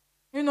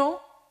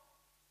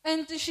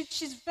 And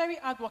she's very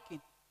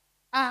hardworking.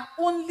 Her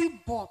only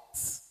but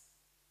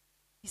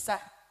is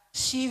her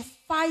she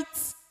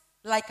fights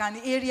like an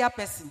area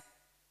person.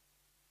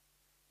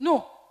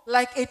 No,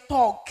 like a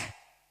thug.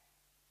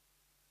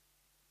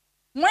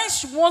 When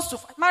she wants to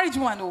fight, married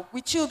woman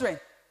with children,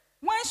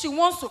 when she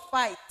wants to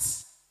fight,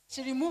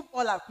 she removes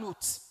all her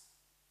clothes.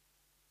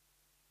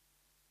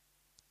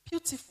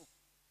 Beautiful.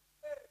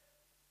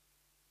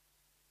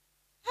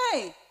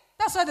 Hey,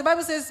 that's why the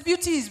Bible says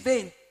beauty is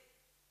vain.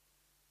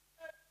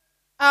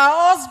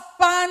 Our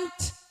husband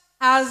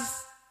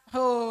has,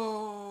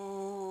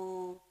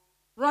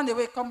 run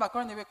away, come back,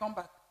 run away, come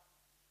back.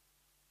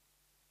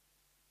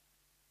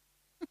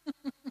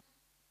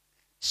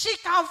 She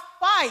can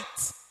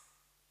fight.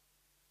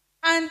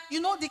 And you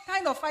know the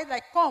kind of fight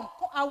like, come,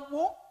 I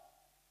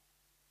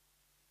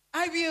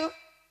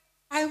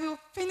will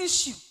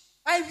finish you.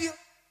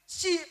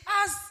 She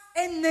has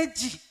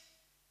energy.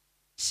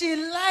 She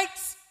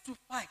likes to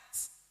fight.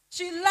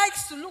 She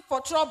likes to look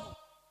for trouble.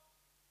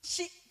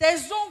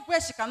 There's nowhere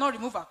she cannot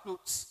remove her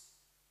clothes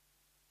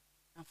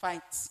and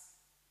fight.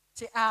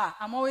 Say,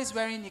 I'm always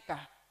wearing knicker.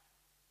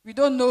 We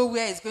don't know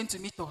where it's going to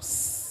meet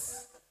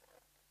us.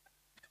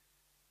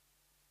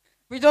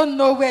 We don't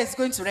know where it's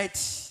going to ready.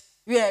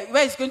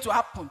 Where it's going to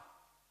happen.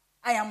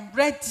 I am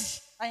ready.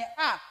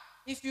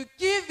 If you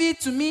give it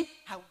to me,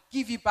 I will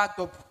give you back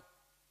double.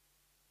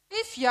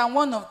 If you are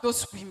one of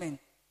those women,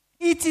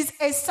 it is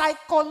a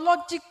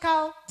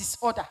psychological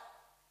disorder.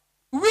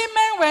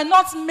 Women were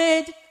not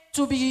made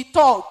to be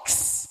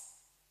thugs.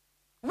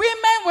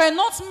 Women were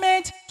not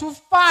made to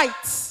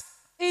fight.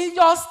 In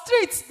your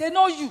streets, they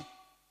know you.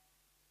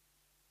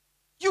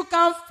 You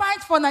can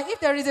fight for now. If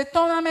there is a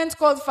tournament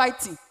called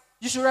fighting,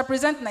 you should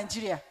represent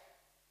Nigeria.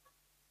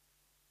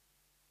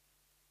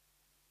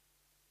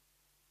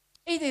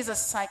 It is a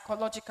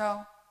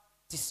psychological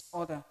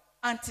disorder.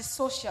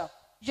 Antisocial.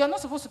 You're not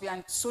supposed to be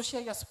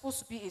antisocial. You're supposed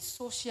to be a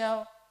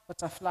social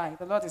butterfly.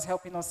 The Lord is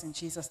helping us in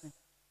Jesus' name.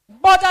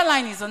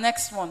 Borderline is the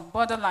next one.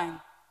 Borderline.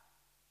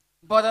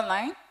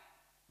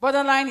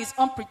 Borderline is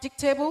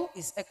unpredictable,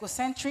 is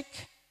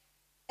egocentric,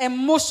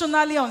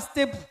 emotionally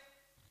unstable.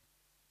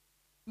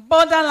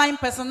 Borderline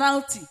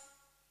personality.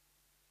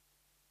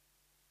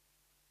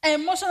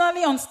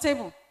 Emotionally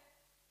unstable.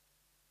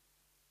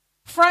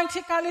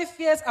 Frantically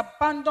fears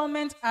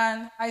abandonment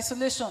and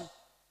isolation.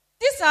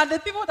 These are the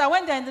people that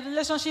when they're in the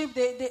relationship,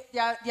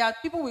 they are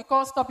people we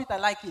call stop it, I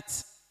like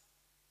it.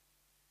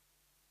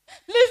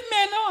 Leave me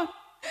alone.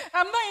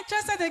 I'm not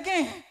interested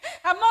again.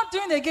 I'm not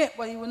doing it again.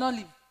 But he will not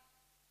leave.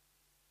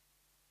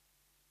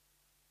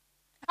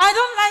 I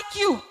don't like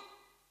you.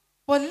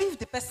 But leave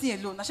the person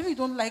alone. Actually, you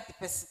don't like the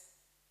person.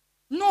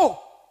 No.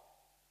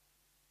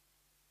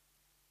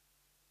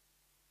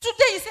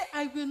 Today you say,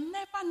 I will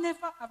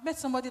never. I've met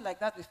somebody like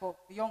that before,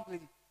 a young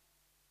lady.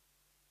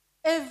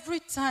 Every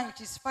time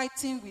she's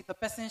fighting with the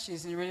person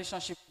she's in a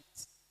relationship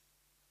with,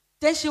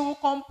 then she will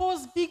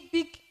compose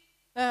big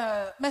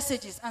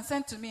messages and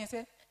send to me and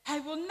say, I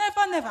will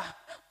never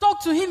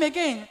talk to him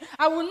again.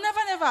 I will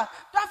never have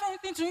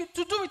anything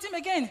to do with him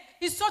again.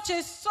 He's such a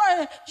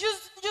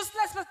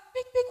useless,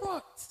 big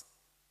words.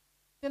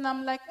 Then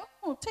I'm like,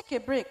 take a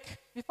break.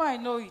 Before I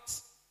know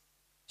it,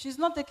 she's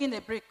not taking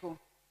a break.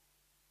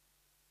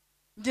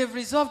 They've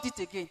resolved it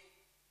again.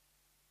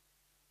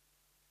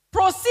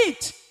 Proceed.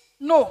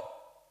 No.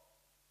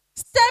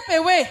 Step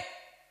away.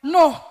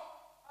 No.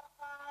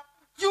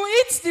 You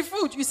eat the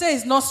food. You say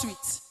it's not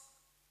sweet.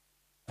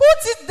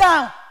 Put it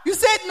down. You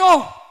said no.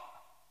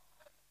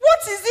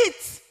 What is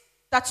it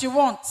that you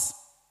want?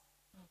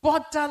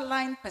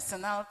 Borderline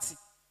personality.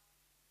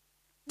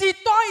 The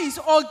toy is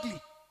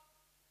ugly.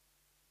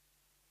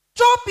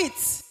 Drop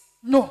it.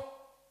 No.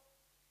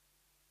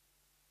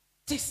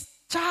 These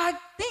child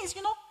things,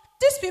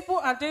 these people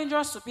are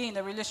dangerous to be in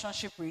a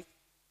relationship with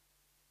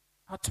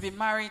or to be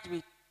married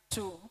with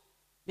too,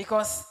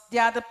 because they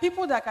are the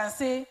people that can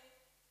say,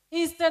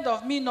 instead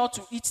of me not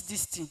to eat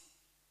this thing,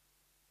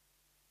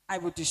 I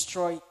will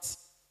destroy it.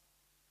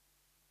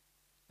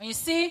 When you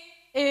see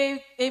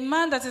a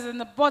man that is in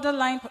the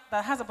borderline,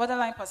 that has a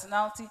borderline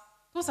personality,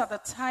 those are the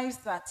types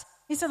that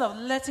instead of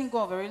letting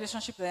go of a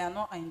relationship they are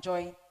not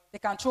enjoying, they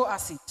can throw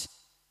acid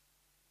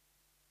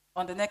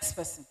on the next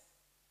person.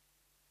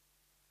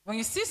 When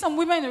you see some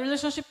women in a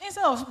relationship,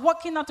 instead of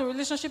working out a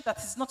relationship that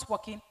is not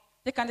working,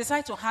 they can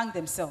decide to hang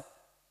themselves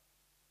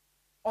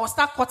or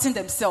start cutting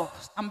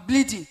themselves and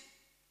bleeding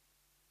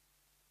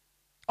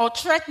or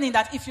threatening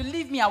that if you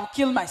leave me, I will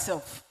kill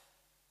myself.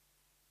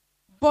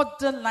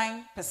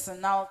 Borderline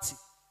personality,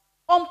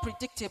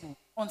 unpredictable,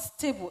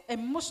 unstable,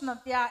 emotional.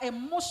 They are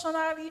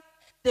emotionally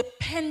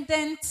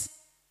dependent,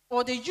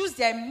 or they use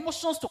their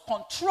emotions to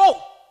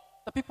control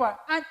the people.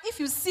 And if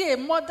you see a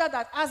mother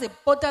that has a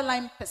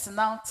borderline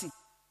personality,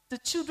 the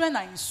children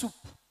are in soup.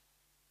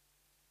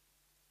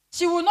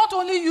 She will not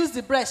only use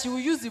the breast, she will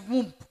use the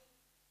womb.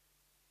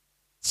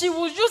 She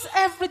will use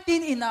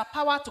everything in her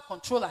power to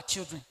control her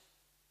children.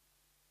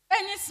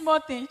 Any small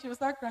thing, she will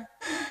start crying.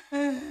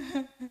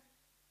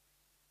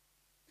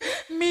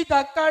 Me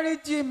that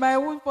carried you in my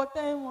womb for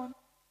 10 months.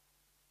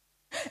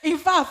 In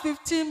fact,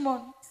 15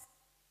 months.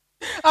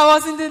 I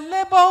was in the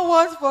labor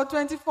ward for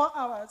 24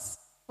 hours.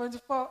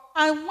 24.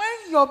 And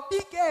when your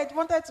big head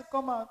wanted to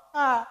come out,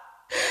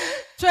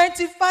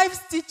 25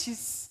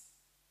 stitches.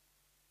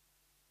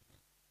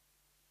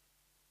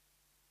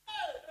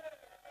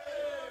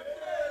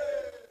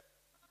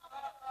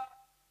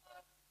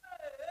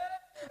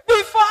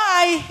 Before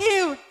I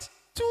healed,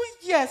 2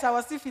 years, I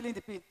was still feeling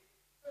the pain.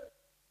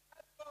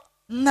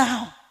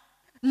 Now,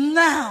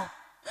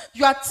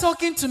 you are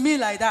talking to me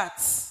like that.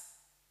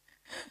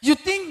 You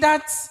think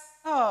that,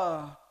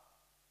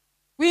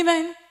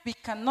 women, we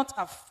cannot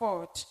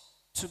afford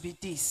to be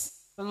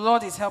this. The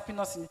Lord is helping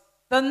us.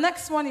 The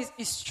next one is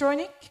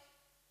histrionic.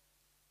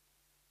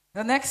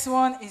 The next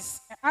one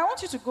is, I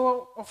want you to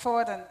go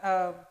forward and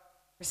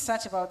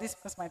research about this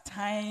because my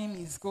time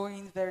is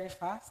going very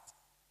fast.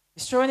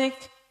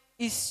 Histrionic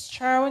is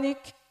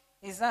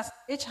that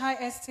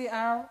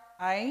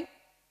Histrioinc.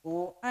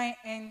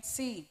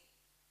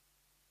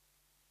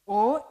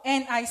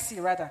 O-N-I-C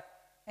rather.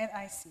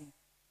 N-I-C.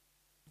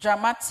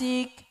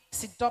 Dramatic,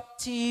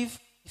 seductive.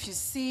 If you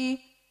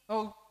see,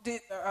 you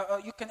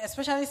can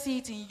especially see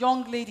it in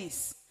young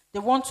ladies. They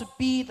want to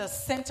be the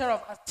center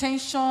of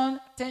attention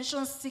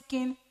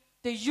seeking.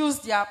 They use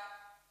their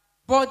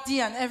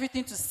body and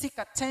everything to seek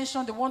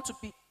attention. They want to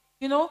be,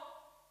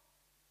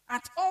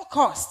 at all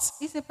costs.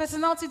 It's a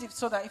personality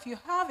disorder. If you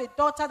have a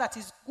daughter that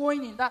is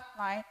going in that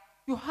line,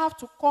 you have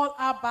to call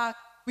her back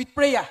with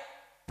prayer.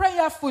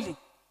 Prayerfully.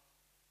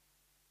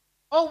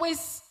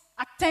 Always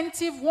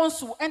attentive, wants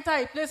to enter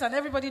a place and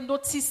everybody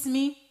notice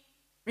me.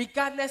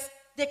 Regardless,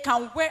 they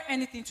can wear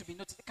anything to be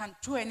noticed. They can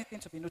do anything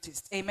to be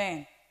noticed.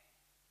 Amen.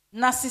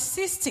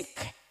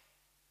 Narcissistic.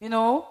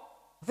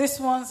 These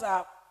ones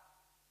are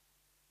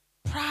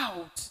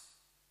proud,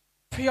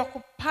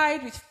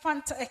 preoccupied with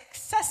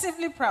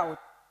excessively proud.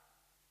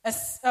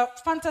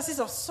 Fantasies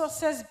of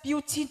success,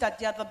 beauty, that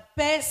they are the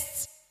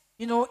best,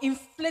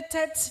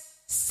 inflated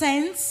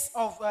sense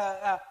of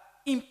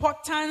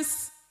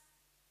importance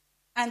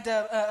and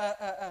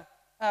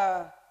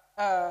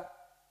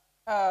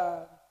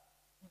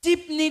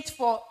deep need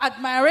for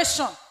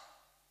admiration.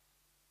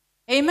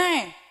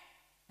 Amen.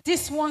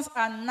 These ones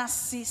are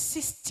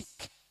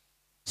narcissistic.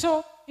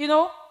 So,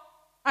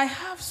 I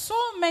have so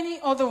many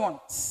other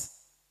ones.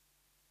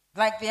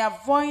 Like the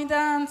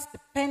avoidant,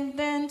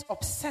 dependent,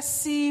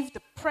 obsessive,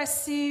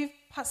 depressive,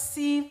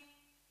 passive,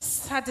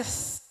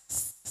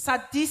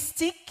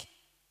 sadistic,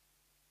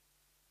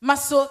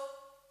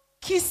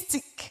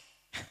 masochistic.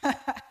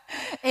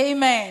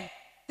 Amen.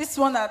 This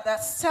one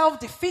that's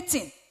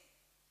self-defeating.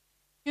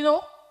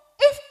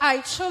 If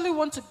I truly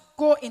want to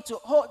go into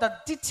all the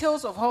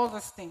details of all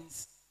these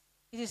things,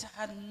 it is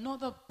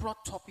another broad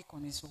topic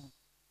on its own.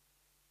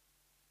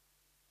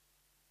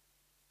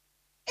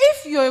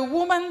 If you're a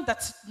woman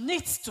that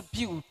needs to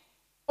build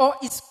or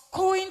is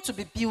going to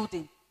be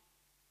building,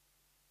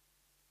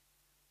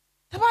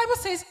 the Bible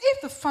says,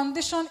 if the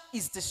foundation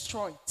is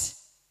destroyed,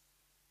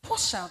 what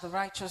shall the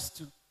righteous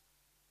do?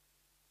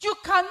 You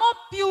cannot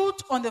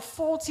build on the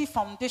faulty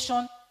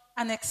foundation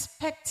and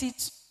expect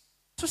it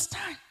to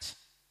stand.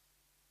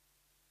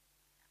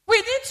 We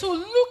need to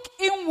look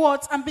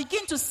inwards and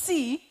begin to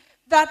see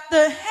that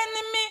the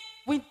enemy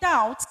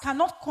without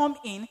cannot come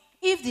in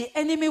if the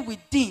enemy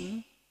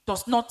within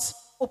does not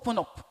open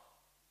up.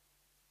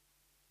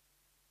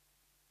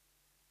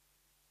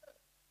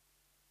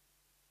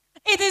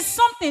 It is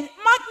something,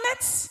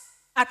 magnets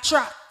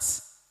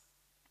attract.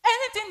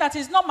 Anything that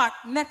is not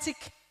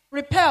magnetic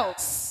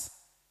repels.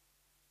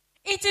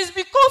 It is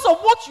because of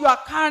what you are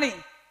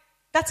carrying.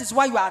 That is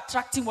why you are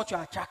attracting what you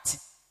are attracting.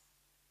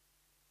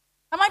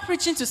 Am I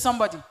preaching to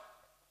somebody?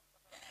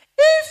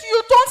 If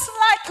you don't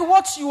like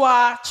what you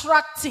are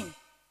attracting,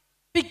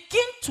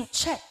 begin to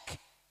check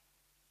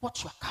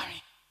what you are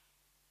carrying.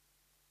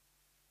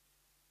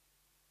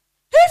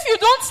 If you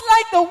don't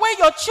like the way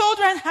your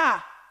children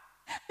are,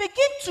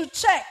 begin to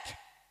check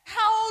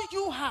how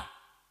you are.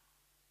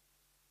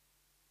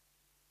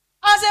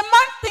 As a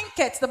man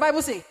thinketh, the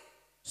Bible says,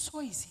 so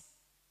is he.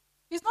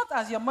 It's not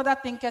as your mother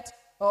thinketh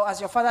or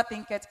as your father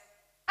thinketh.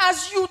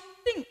 As you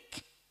think,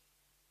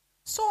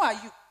 so are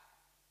you.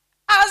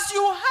 As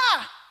you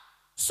are,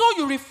 so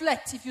you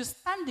reflect. If you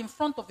stand in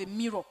front of a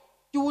mirror,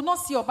 you will not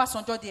see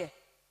Obasanjo there.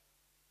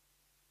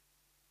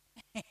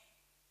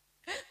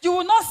 You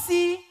will not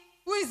see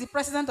who is the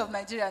president of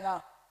Nigeria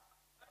now.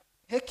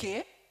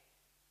 Okay.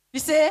 You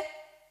say,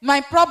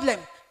 my problem.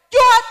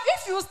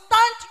 If you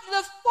stand,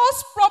 the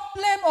first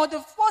problem or the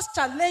first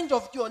challenge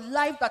of your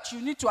life that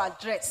you need to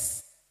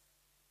address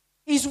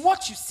is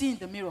what you see in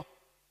the mirror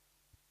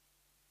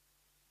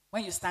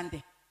when you stand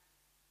there.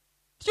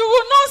 You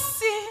will not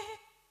see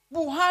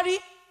Buhari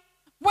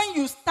when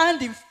you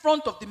stand in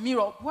front of the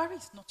mirror. Buhari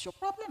is not your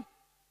problem.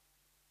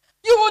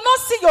 You will not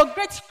see your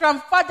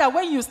great-grandfather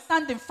when you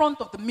stand in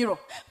front of the mirror.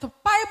 The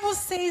Bible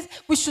says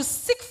we should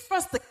seek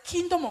first the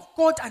kingdom of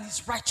God and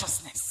his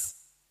righteousness.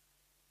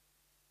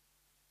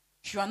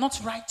 You are not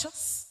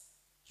righteous.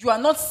 You are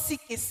not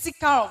a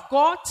seeker of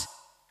God.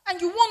 And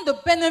you want the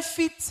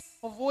benefit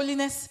of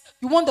holiness.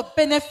 You want the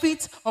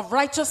benefit of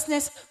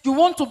righteousness. You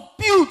want to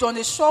build on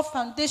a sure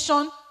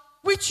foundation.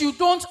 which you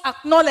don't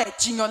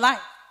acknowledge in your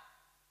life.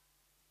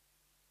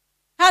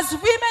 As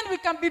women, we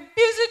can be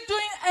busy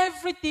doing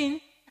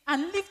everything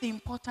and leave the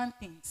important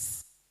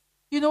things.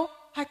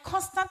 I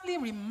constantly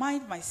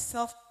remind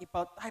myself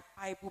about that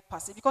Bible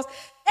passage because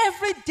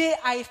every day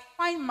I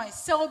find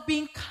myself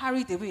being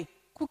carried away.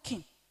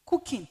 Cooking.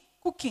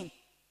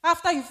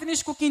 After you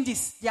finish cooking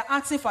this, they are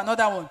asking for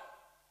another one.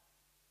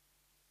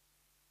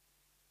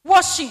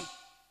 Washing.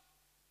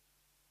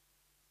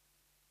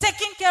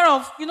 Taking care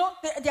of,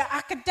 their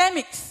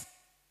academics.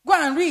 Go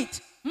and read.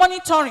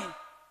 Monitoring.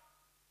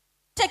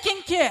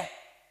 Taking care.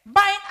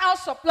 Buying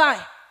house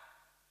supply.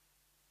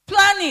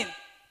 Planning.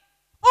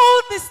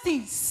 All these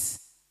things.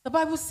 The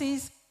Bible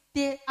says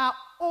they are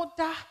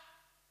other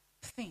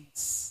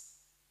things.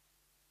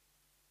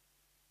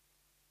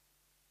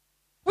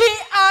 We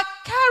are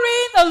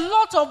carrying a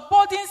lot of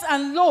burdens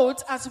and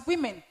loads as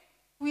women.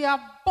 We are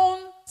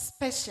born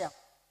special.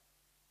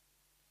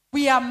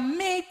 We are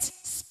made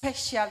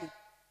specially.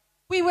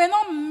 We were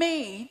not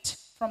made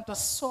from the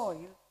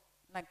soil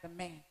like the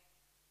men.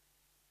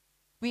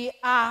 We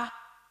are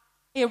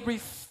a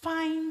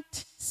refined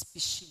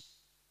species.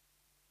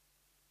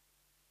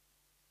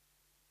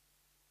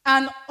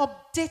 An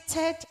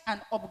updated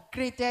and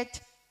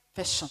upgraded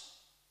version.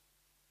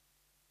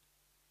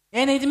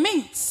 And it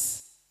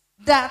means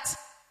that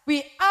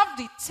we have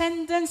the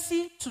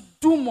tendency to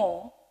do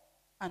more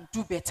and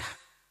do better.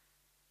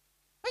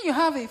 When you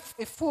have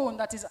a phone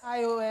that is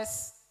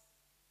iOS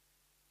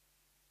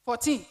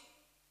 14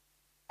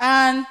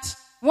 and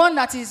one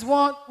that is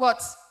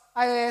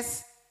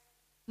iOS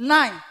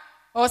 9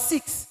 or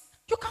 6,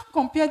 you can't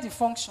compare the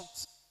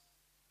functions.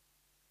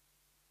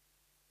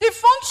 The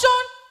function,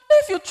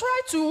 if you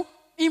try to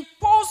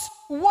impose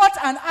what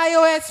an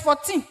iOS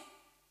 14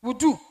 would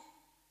do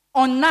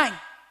on 9,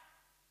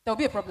 there will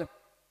be a problem.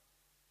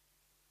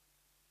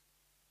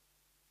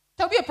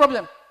 There will be a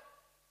problem.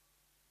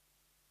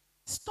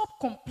 Stop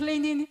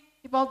complaining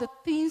about the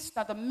things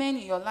that the men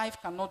in your life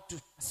cannot do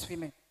as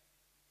women.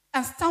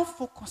 And start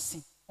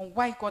focusing on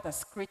why God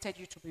has created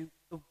you to be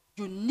a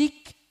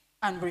unique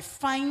and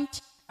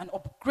refined and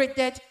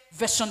upgraded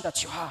version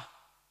that you are.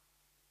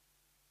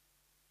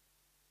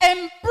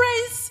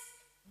 Embrace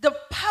the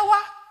power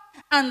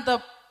and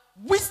the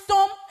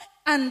wisdom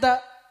and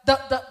the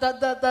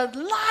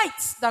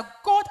light that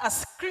God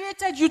has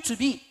created you to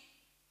be.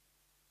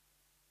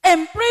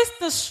 Embrace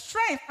the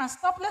strength and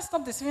let's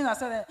stop deceiving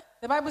ourselves.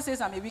 The Bible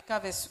says I'm a weaker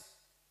vessel.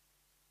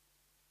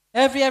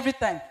 Every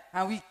time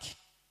I'm weak.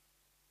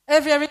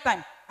 Every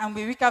time I'm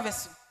a weaker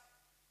vessel.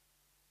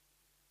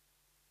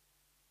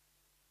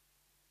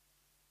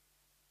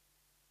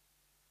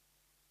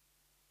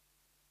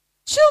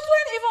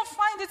 Children even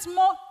find it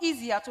more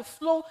easier to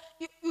flow.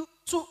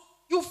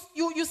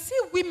 You see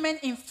women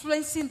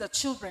influencing the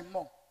children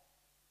more.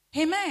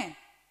 Amen.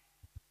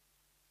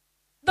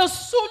 The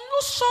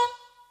solution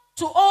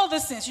to all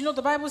these things,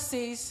 the Bible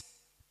says,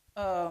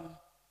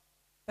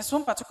 there's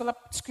one particular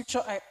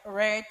scripture I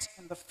read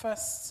in the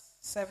first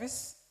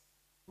service,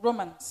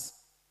 Romans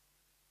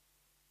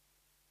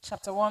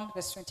chapter 1,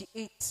 verse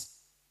 28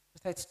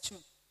 to 32.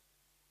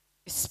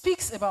 It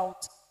speaks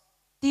about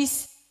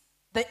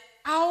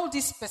how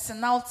these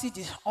personality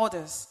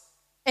disorders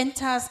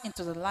enters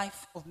into the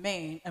life of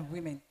men and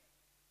women.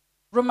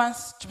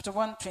 Romans chapter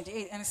 1,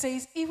 28, and it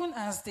says, even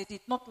as they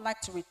did not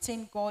like to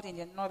retain God in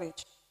their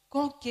knowledge,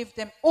 God gave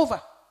them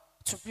over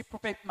to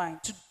reprobate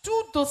mind, to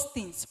do those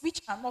things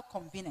which are not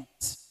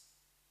convenient.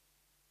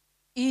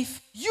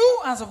 If you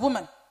as a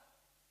woman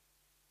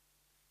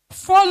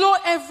follow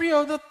every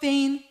other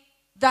thing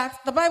that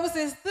the Bible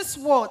says, this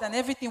world and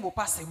everything will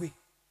pass away.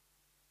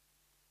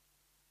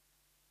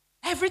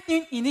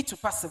 Everything in it to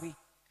pass away.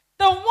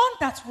 The one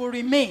that will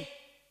remain,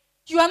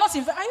 you are not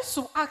I used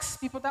to ask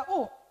people that,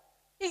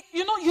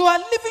 you are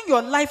living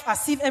your life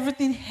as if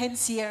everything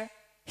ends here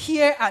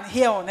and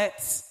here on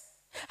earth.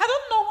 I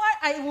don't know why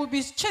I will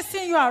be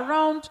chasing you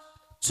around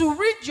to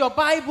read your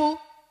Bible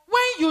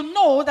when you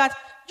know that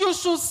you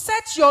should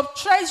set your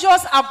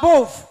treasures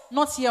above,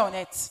 not here on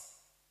earth.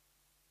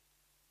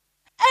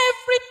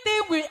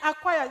 Everything we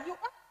acquire.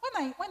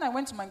 When I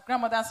went to my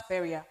grandmother's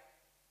burial,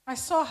 I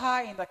saw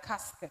her in the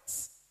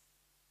caskets.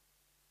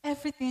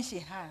 Everything she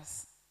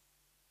has,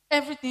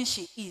 everything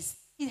she is,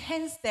 it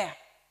ends there.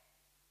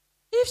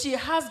 If she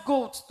has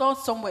gold stored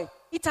somewhere,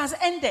 it has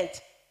ended.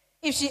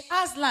 If she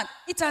has land,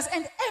 it has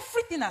ended.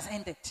 Everything has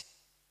ended.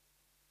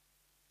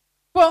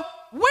 But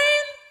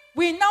when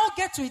we now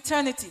get to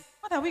eternity,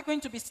 what are we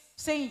going to be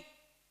saying?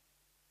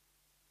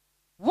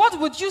 What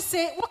would you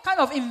say? What kind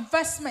of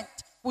investment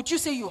would you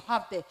say you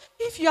have there?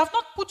 If you have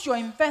not put your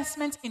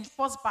investment in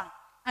First Bank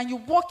and you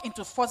walk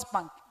into First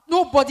Bank,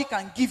 nobody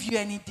can give you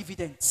any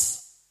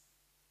dividends.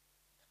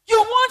 You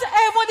want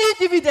heavenly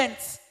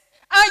dividends,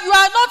 and you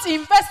are not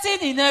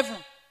investing in heaven.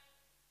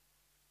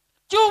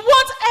 You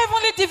want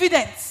heavenly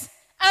dividends,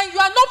 and you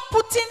are not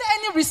putting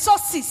any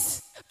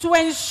resources to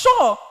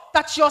ensure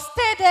that your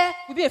stay there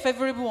will be a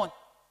favorable one.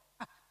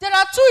 There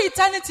are two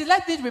eternities.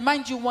 Let me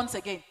remind you once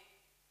again.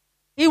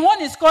 The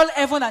one is called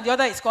heaven and the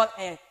other is called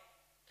hell.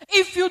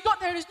 If you don't,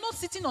 there is no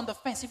sitting on the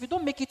fence. If you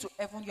don't make it to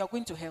heaven, you are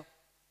going to hell.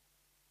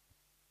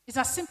 It's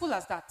as simple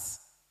as that.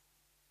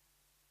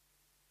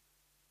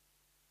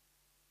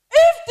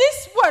 If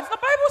these words, the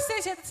Bible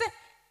says here,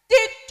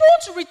 they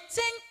don't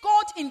retain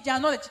God in their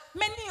knowledge.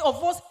 Many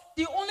of us,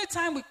 the only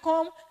time we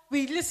come,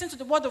 we listen to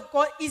the word of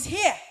God is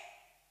here.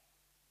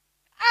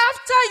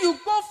 After you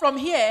go from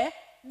here,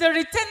 the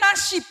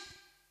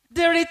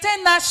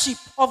retainership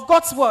of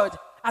God's word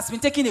has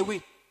been taken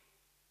away.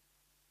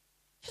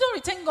 You don't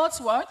retain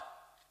God's word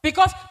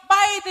because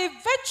by the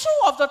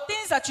virtue of the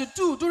things that you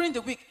do during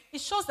the week, it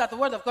shows that the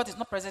word of God is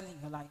not present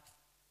in your life.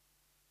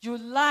 You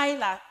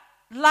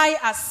lie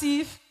as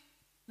if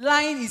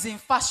lying is in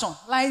fashion,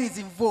 lying is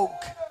in vogue.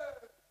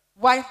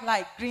 White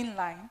lie, green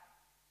lie,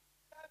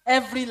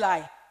 every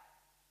lie.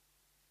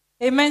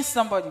 Amen,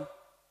 somebody.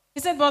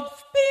 He said, but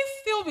being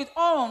filled with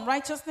all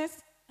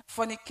unrighteousness,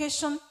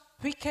 fornication,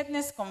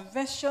 wickedness,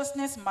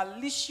 covetousness,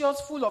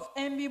 malicious, full of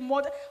envy,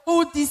 murder,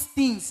 all these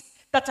things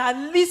that are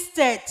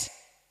listed,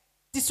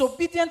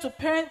 disobedient to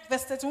parents,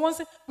 verse 31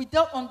 says,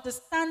 without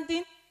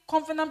understanding,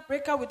 covenant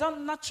breaker, without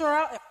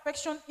natural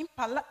affection,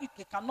 impolite,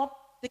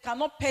 they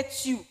cannot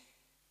pet you,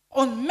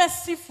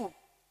 unmerciful,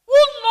 who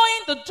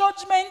knowing the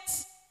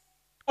judgment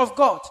of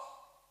God,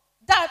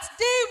 that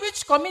they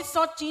which commit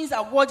such things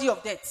are worthy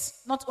of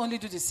death, not only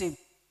do the same,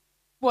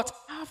 but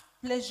have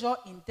pleasure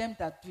in them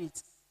that do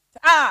it.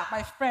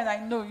 My friend, I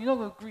know, you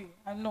don't agree.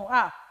 I know.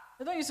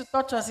 They don't used to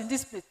touch us in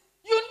this place.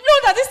 You know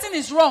that this thing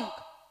is wrong,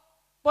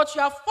 but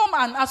you have formed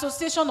an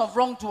association of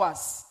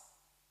wrongdoers.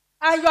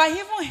 And you are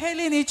even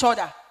hailing each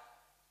other.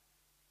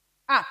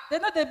 They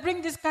know they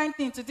bring this kind of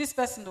thing to this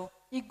person, though.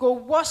 He go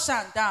wash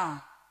and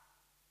down.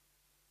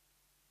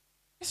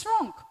 It's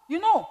wrong, you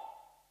know.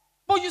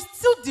 But you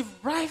still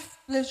derive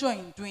pleasure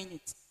in doing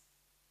it.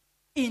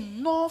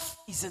 Enough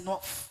is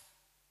enough.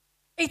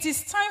 It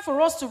is time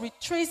for us to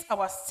retrace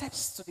our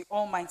steps to the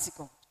Almighty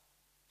God.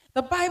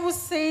 The Bible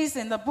says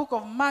in the book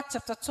of Mark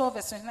chapter 12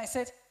 verse 29, it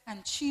said,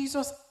 and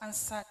Jesus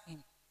answered him.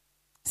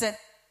 He said,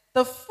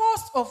 the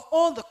first of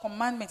all the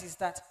commandments is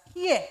that,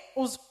 hear,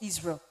 O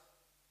Israel.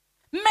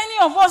 Many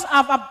of us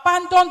have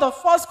abandoned the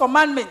first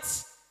commandment.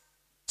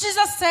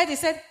 Jesus said, he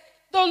said,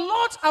 the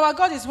Lord our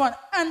God is one,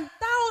 and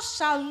thou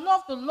shalt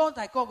love the Lord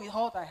thy God with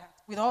all thy heart,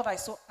 with all thy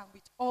soul, and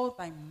with all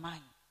thy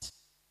mind.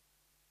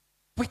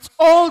 With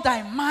all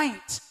thy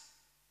mind.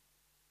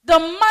 The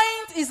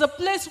mind is a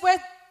place where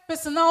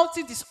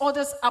personality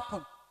disorders happen.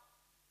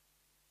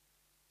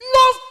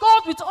 Love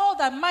God with all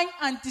thy mind,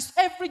 and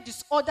every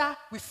disorder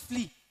will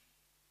flee.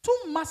 Two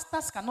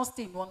masters cannot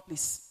stay in one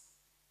place.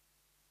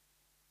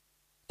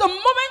 The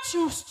moment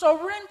you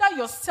surrender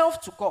yourself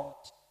to God,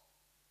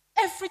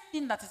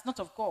 everything that is not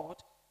of God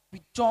will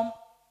jump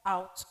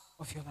out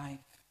of your life.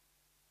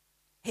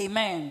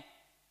 Amen.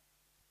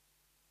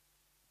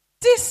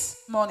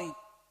 This morning,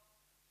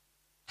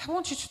 I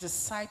want you to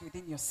decide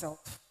within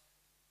yourself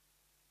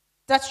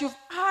that you've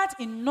had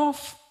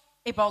enough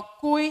about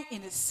going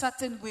in a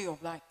certain way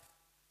of life.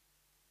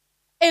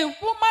 A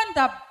woman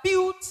that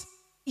builds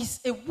is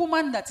a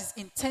woman that is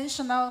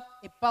intentional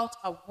about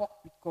her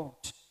walk with God.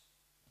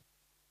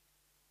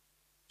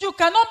 You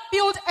cannot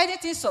build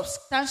anything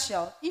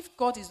substantial if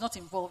God is not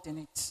involved in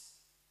it.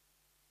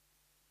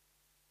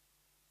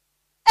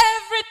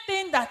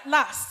 Everything that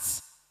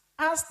lasts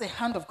has the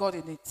hand of God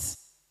in it.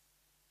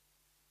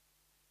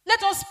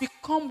 Let us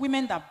become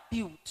women that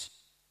build.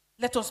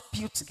 Let us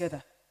build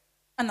together.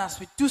 And as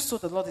we do so,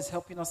 the Lord is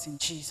helping us in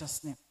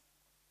Jesus' name.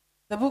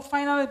 The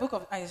book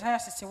of Isaiah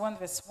 61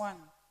 verse 1.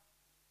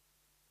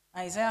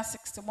 Isaiah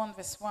 61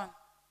 verse 1.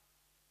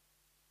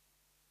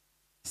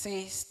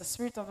 Says, the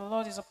Spirit of the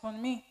Lord is upon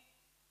me,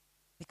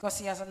 because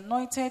he has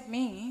anointed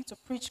me to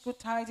preach good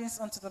tidings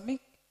unto the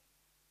meek,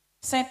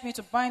 sent me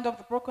to bind up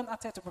the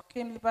brokenhearted, to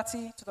proclaim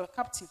liberty to the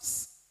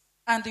captives,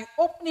 and the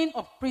opening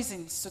of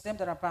prisons to them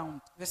that are bound.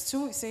 Verse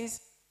 2, it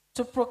says,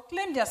 to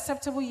proclaim the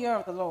acceptable year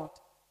of the Lord,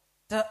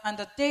 and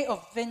the day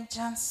of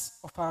vengeance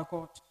of our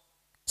God,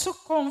 to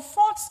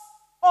comfort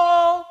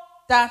all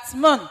that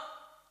mourn,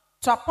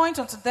 to appoint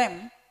unto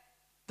them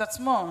that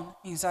mourn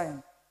in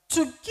Zion,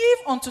 to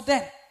give unto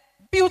them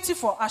beauty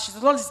for ashes. The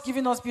Lord is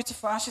giving us beauty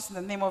for ashes in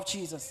the name of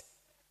Jesus.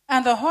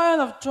 And the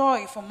oil of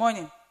joy for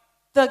mourning.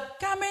 The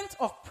garment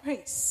of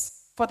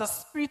praise for the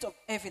spirit of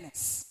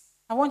heaviness.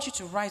 I want you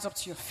to rise up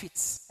to your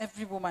feet.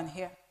 Every woman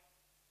here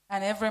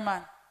and every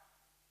man.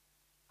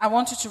 I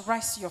want you to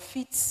rise to your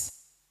feet.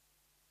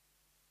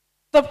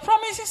 The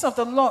promises of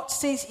the Lord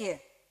says here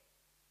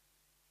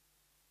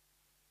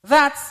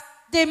that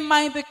they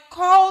might be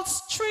called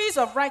trees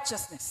of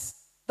righteousness,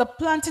 the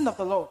planting of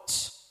the Lord,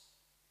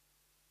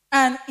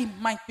 and it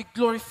might be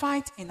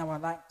glorified in our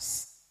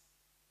lives.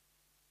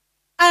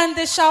 And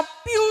they shall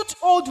build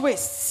old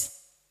wastes,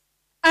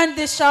 and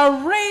they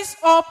shall raise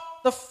up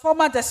the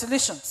former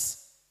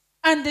desolations,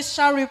 and they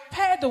shall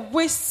repair the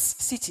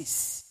waste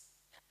cities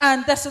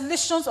and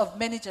desolations of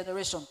many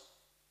generations.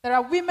 There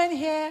are women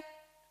here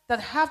that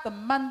have the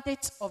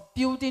mandate of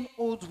building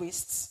old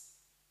wastes.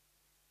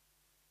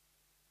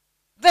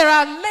 There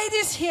are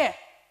ladies here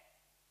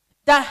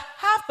that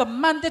have the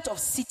mandate of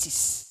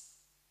cities.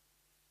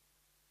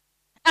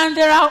 And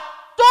there are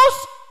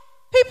those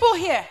people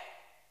here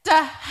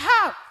that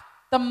have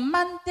the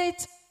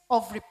mandate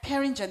of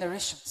repairing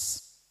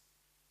generations.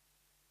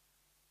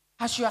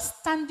 As you are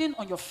standing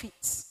on your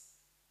feet,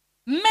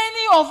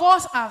 many of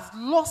us have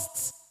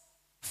lost,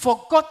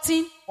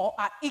 forgotten, or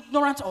are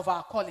ignorant of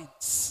our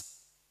callings.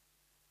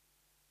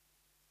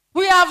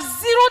 We have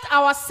zeroed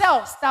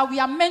ourselves that we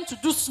are meant to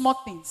do small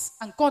things,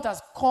 and God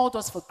has called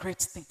us for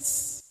great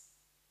things.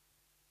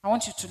 I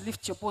want you to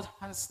lift your both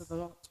hands to the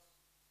Lord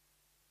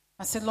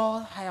and say,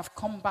 Lord, I have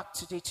come back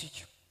today to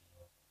you.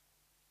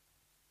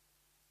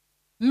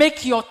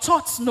 Make your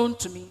thoughts known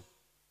to me.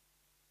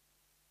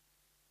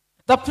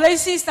 The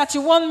places that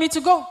you want me to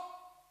go.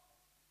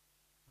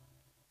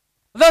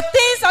 The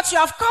things that you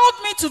have called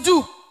me to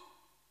do.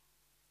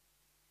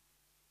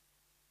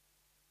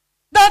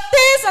 The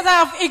things that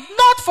I have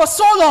ignored for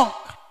so long.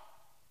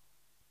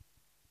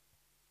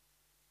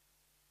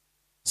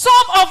 Some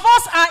of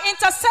us are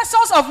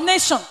intercessors of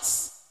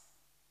nations.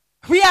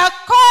 We are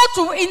called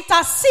to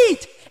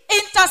intercede.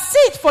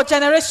 Intercede for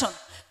generation.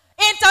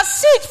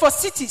 Intercede for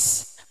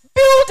cities.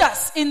 Build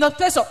us in the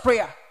place of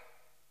prayer.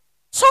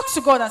 Talk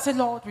to God and say,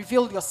 Lord,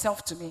 reveal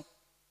yourself to me.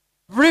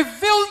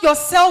 Reveal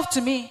yourself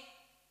to me.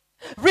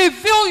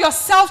 Reveal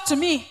yourself to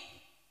me.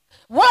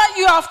 What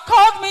you have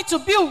called me to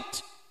build.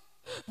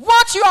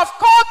 What you have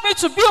called me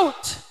to build.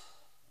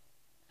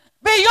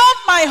 Beyond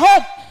my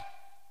home.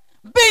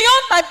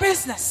 Beyond my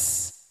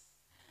business.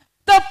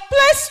 The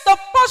place, the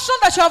portion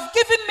that you have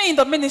given me in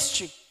the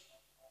ministry.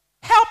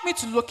 Help me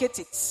to locate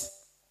it.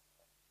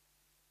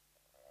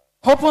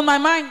 Open my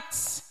mind.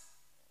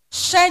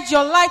 Shed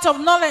your light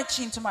of knowledge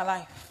into my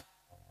life.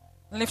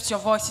 Lift your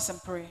voices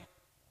and pray.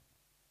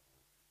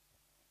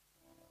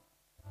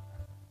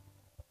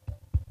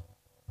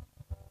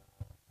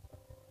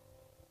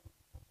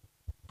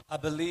 I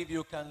believe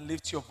you can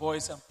lift your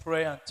voice and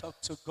pray and talk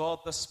to God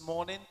this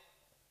morning,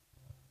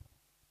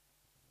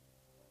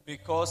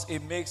 because it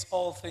makes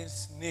all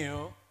things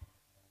new.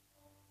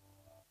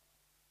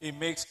 It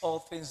makes all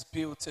things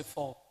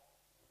beautiful.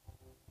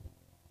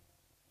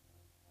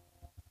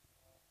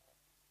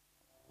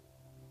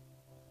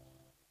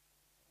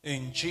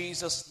 In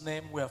Jesus'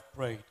 name we have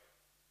prayed.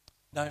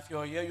 Now, if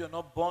you're here, you're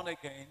not born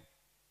again,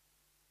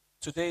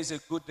 today is a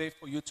good day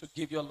for you to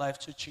give your life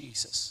to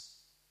Jesus.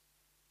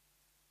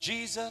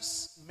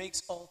 Jesus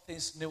makes all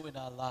things new in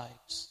our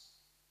lives.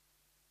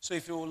 So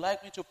if you would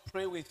like me to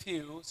pray with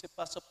you, say,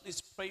 Pastor,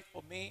 please pray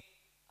for me.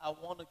 I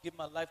want to give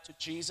my life to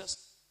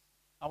Jesus.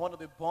 I want to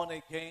be born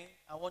again.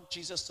 I want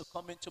Jesus to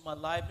come into my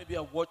life. Maybe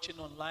you're watching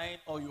online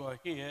or you are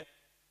here.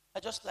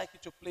 I'd just like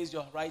you to place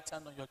your right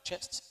hand on your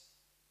chest.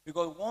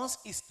 Because once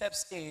he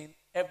steps in,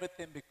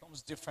 everything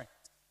becomes different.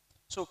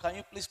 So can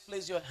you please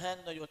place your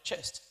hand on your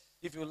chest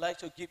if you would like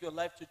to give your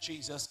life to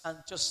Jesus, and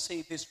just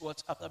say these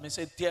words after me.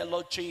 Say, Dear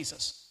Lord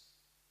Jesus,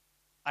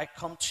 I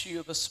come to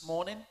you this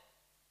morning.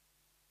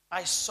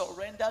 I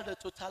surrender the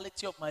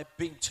totality of my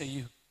being to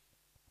you.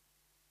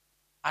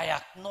 I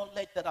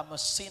acknowledge that I'm a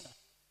sinner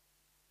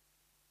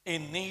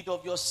in need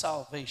of your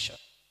salvation.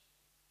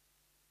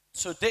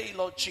 Today,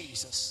 Lord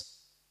Jesus,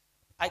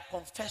 I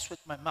confess with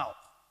my mouth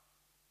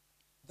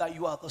that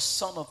you are the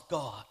Son of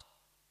God.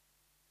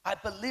 I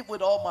believe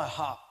with all my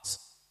heart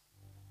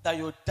that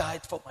you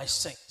died for my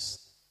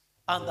sins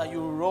and that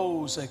you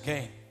rose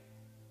again.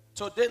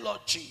 Today, Lord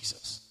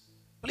Jesus,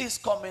 please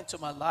come into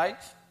my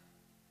life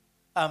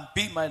and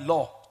be my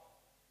Lord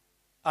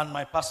and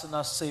my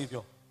personal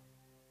Savior.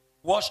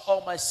 Wash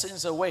all my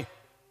sins away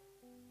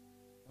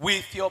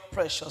with your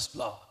precious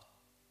blood.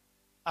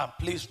 And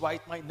please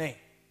write my name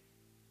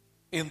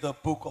in the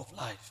book of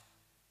life.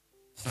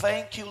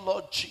 Thank you,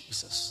 Lord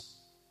Jesus,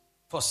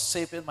 for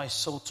saving my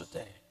soul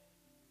today.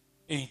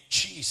 In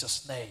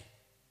Jesus' name,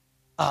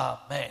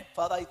 amen.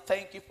 Father, I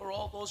thank you for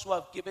all those who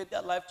have given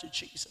their life to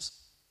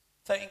Jesus.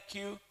 Thank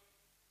you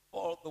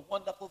for the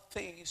wonderful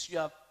things you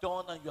have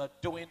done and you are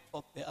doing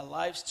for their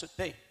lives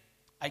today.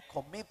 I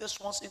commit these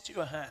ones into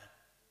your hand,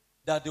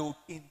 that they will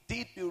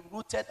indeed be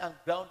rooted and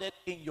grounded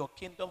in your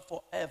kingdom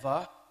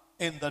forever,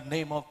 in the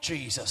name of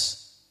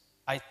Jesus.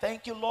 I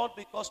thank you, Lord,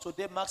 because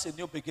today marks a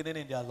new beginning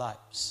in their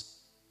lives.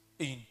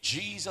 In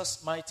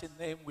Jesus' mighty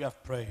name we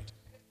have prayed.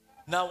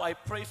 Now I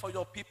pray for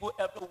your people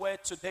everywhere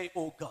today,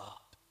 oh God,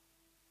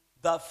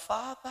 that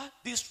Father,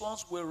 these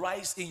ones will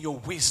rise in your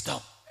wisdom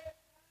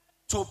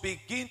to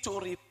begin to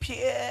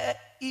repair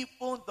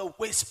even the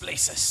waste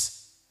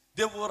places.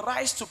 They will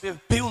rise to be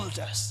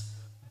builders,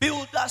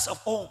 builders of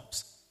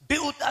homes,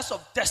 builders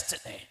of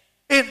destiny.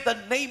 In the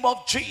name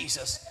of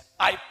Jesus,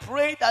 I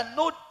pray that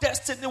no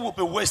destiny will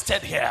be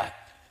wasted here.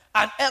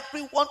 And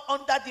everyone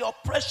under the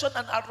oppression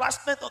and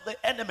harassment of the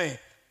enemy,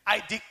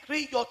 I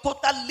decree your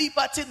total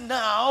liberty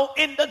now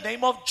in the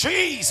name of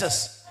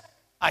Jesus.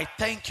 I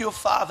thank you,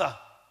 Father,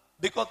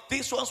 because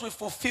these ones will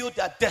fulfill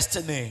their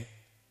destiny.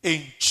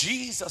 In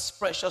Jesus'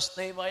 precious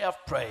name I have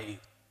prayed.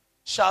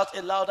 Shout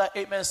a louder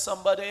amen,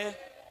 somebody.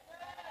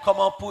 Come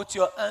on, put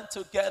your hand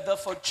together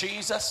for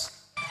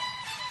Jesus.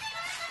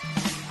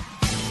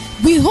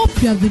 We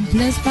hope you have been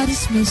blessed by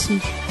this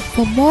message.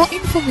 For more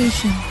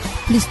information,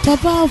 please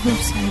stop by our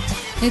website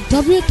at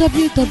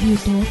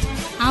www.rgc.ng.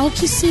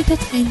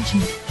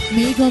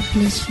 May God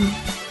bless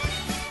you.